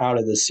weren't out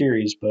of the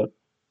series, but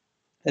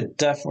it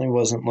definitely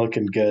wasn't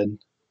looking good.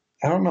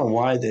 I don't know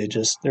why they're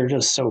just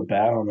so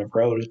bad on the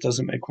road. It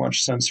doesn't make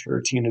much sense for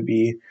a team to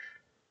be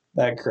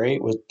that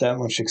great with that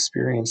much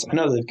experience. I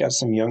know they've got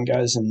some young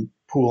guys in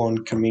Poole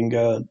and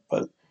Kaminga,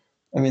 but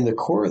I mean the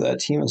core of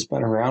that team has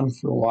been around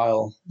for a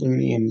while.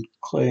 Looney and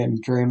Clay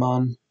and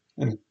Draymond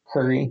and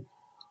Curry.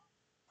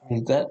 I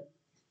mean that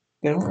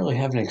they don't really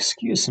have an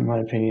excuse in my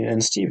opinion.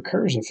 And Steve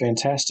Kerr is a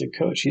fantastic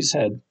coach. He's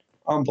had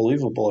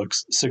unbelievable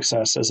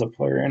success as a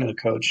player and a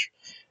coach.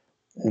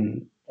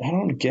 And I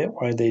don't get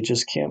why they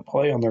just can't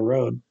play on the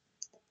road.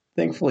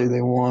 Thankfully,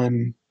 they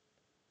won,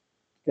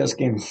 I guess,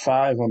 game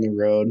 5 on the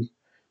road,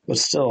 but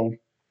still,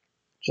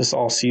 just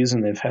all season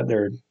they've had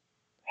their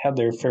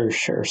fair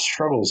share of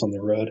struggles on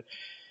the road.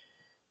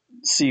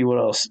 See what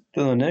else?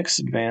 The Knicks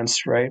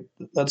advanced, right?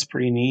 That's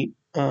pretty neat.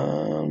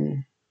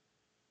 Because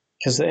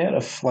they had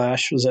a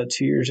flash. Was that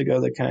 2 years ago?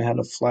 They kind of had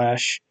a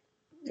flash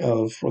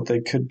of what they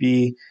could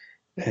be,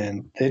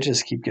 and they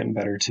just keep getting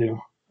better too.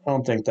 I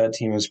don't think that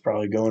team is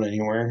probably going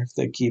anywhere if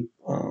they keep.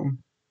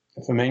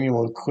 If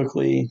Emmanuel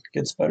quickly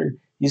gets better,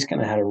 he's going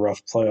to have a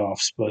rough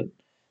playoffs. But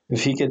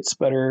if he gets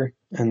better,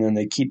 and then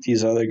they keep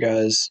these other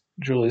guys,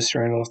 Julius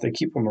Randle, if they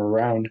keep them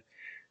around,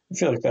 I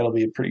feel like that'll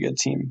be a pretty good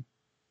team.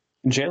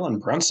 And Jalen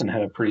Brunson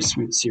had a pretty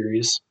sweet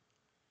series.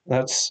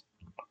 That's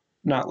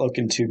not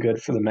looking too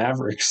good for the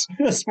Mavericks.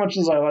 As much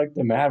as I like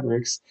the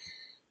Mavericks,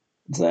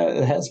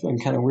 it has been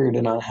kind of weird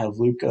to not have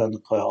Luka in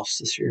the playoffs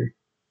this year.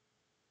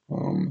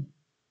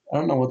 I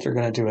don't know what they're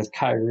going to do with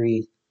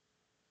Kyrie.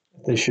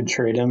 If they should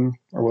trade him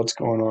or what's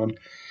going on.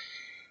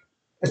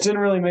 It didn't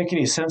really make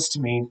any sense to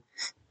me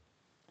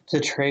to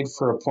trade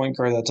for a point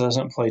guard that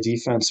doesn't play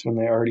defense when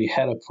they already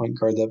had a point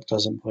guard that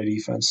doesn't play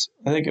defense.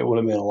 I think it would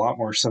have made a lot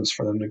more sense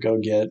for them to go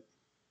get,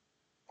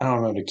 I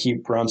don't know, to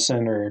keep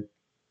Brunson or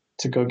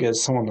to go get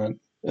someone that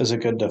is a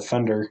good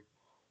defender.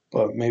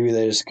 But maybe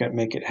they just can't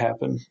make it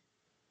happen.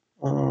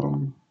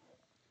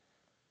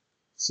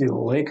 See, the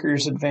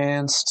Lakers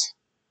advanced.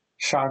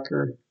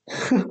 Shocker.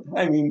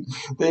 I mean,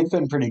 they've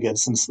been pretty good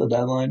since the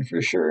deadline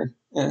for sure.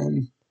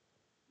 And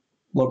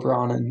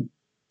LeBron and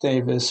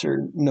Davis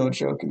are no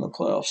joke in the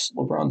playoffs.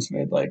 LeBron's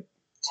made like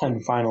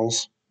 10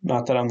 finals.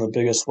 Not that I'm the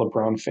biggest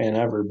LeBron fan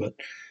ever, but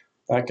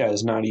that guy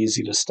is not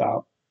easy to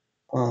stop.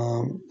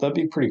 That'd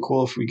be pretty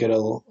cool if we get a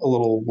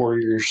little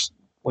Warriors,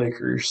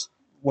 Lakers,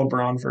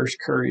 LeBron versus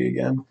Curry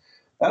again.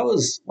 That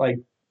was like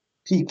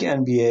peak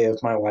NBA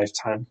of my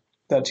lifetime.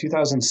 That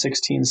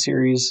 2016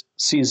 series,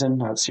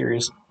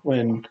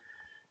 when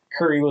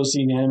Curry was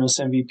the unanimous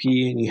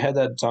MVP, and you had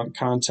that dunk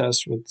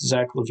contest with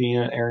Zach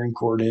LaVine and Aaron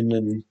Gordon,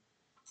 and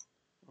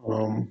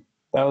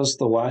that was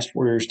the last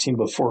Warriors team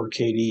before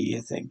KD,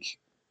 I think.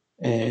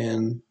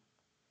 And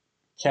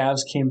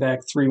Cavs came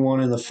back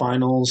 3-1 in the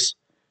finals.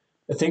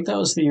 I think that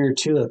was the year,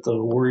 too, that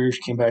the Warriors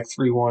came back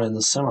 3-1 in the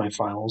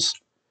semifinals.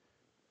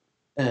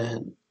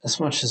 And as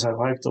much as I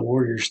like the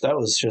Warriors, that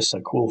was just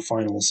a cool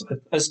finals.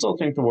 I still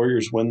think the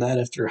Warriors win that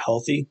if they're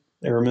healthy.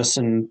 They were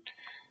missing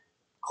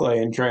Clay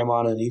and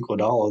Draymond and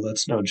Iguodala.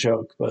 That's no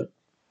joke, but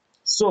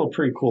still a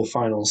pretty cool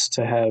finals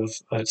to have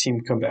a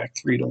team come back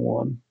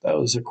 3-1. That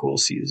was a cool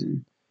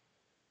season.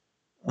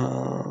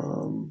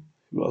 Who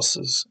else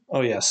is?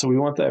 Oh yeah, so we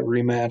want that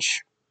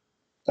rematch.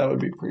 That would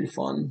be pretty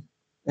fun.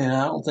 And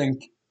I don't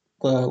think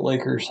the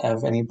Lakers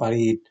have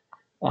anybody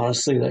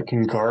honestly that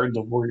can guard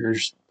the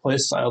Warriors' play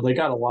style. They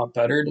got a lot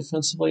better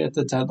defensively at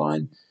the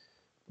deadline,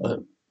 but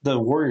the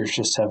Warriors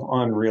just have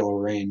unreal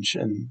range.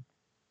 And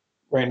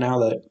right now,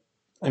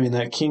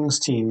 that Kings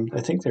team,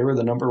 I think they were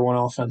the number 1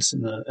 offense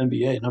in the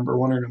NBA, number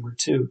 1 or number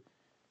 2,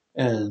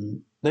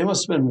 and they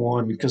must have been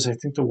 1 because I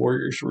think the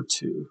Warriors were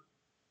 2.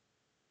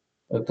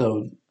 But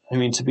to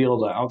be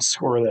able to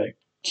outscore that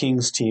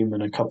Kings team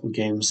in a couple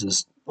games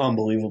is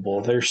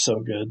unbelievable. They're so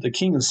good. The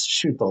Kings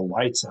shoot the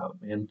lights out,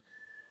 man.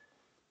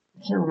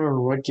 I can't remember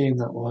what game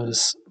that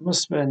was. It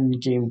must have been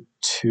game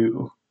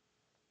 2.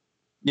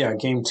 Yeah,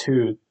 game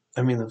 2.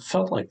 It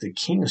felt like the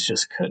Kings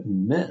just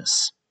couldn't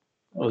miss.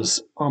 It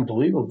was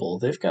unbelievable.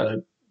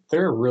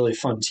 They're a really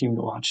fun team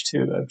to watch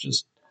too. I've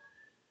just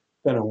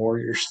been a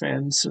Warriors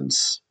fan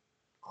since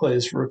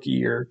Clay's rookie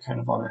year, kind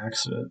of on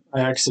accident.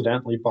 I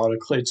accidentally bought a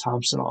Klay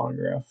Thompson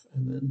autograph,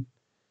 and then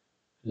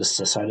just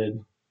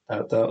decided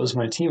that was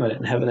my team. I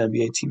didn't have an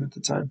NBA team at the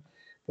time,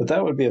 but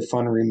that would be a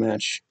fun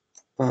rematch.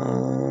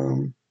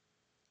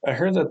 I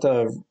heard that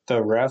the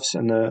refs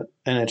in the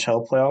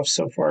NHL playoffs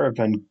so far have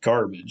been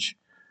garbage.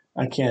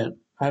 I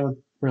haven't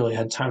really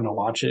had time to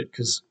watch it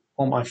because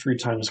all my free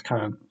time is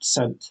kind of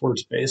sent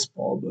towards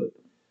baseball. But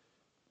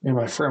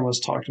my friend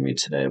was talking to me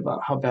today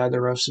about how bad the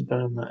refs have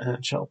been in the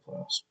NHL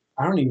playoffs.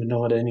 I don't even know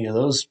what any of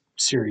those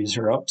series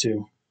are up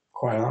to,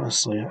 quite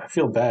honestly. I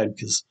feel bad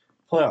because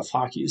playoff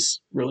hockey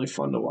is really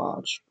fun to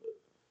watch.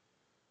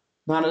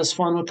 Not as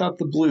fun without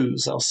the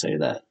Blues, I'll say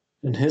that.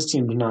 And his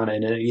team's not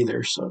in it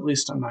either, so at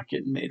least I'm not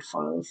getting made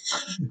fun of.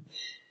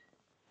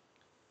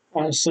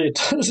 Honestly, it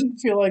doesn't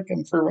feel like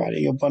I'm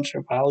providing a bunch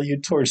of value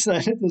towards the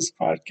end of this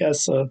podcast,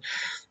 so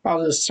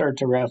I'll just start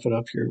to wrap it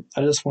up here.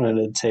 I just wanted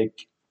to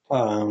take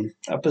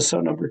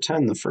episode number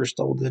 10, the first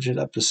double digit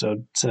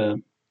episode, to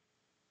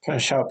kind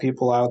of shout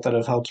people out that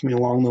have helped me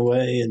along the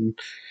way and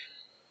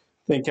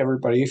thank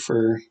everybody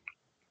for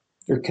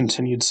their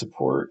continued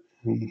support.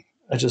 And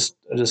I just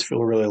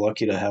feel really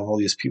lucky to have all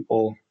these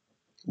people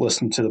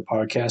listen to the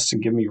podcast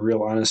and give me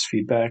real honest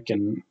feedback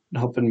and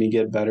helping me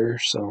get better.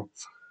 So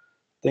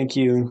thank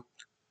you,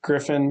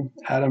 Griffin,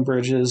 Adam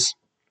Bridges,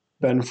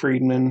 Ben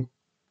Friedman,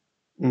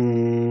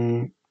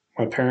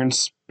 my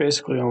parents,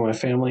 basically all my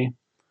family.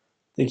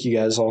 Thank you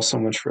guys all so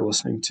much for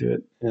listening to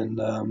it.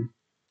 And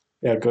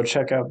yeah, go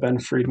check out Ben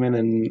Friedman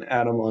and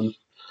Adam on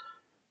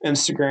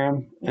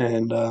Instagram.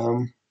 And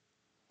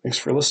thanks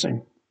for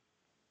listening.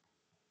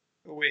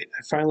 Oh, wait,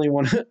 I finally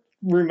want to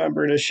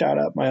remember to shout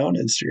out my own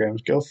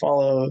Instagrams. Go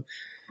follow.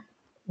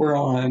 We're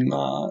on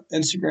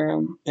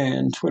Instagram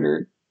and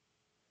Twitter.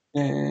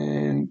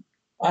 And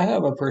I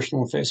have a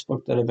personal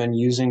Facebook that I've been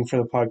using for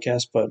the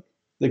podcast, but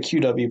the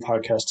QW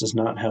podcast does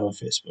not have a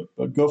Facebook.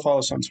 But go follow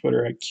us on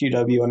Twitter at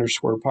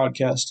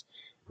QW_podcast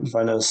and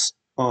find us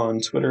on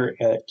Twitter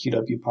at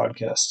QW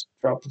podcast.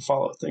 Drop a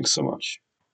follow. Thanks so much.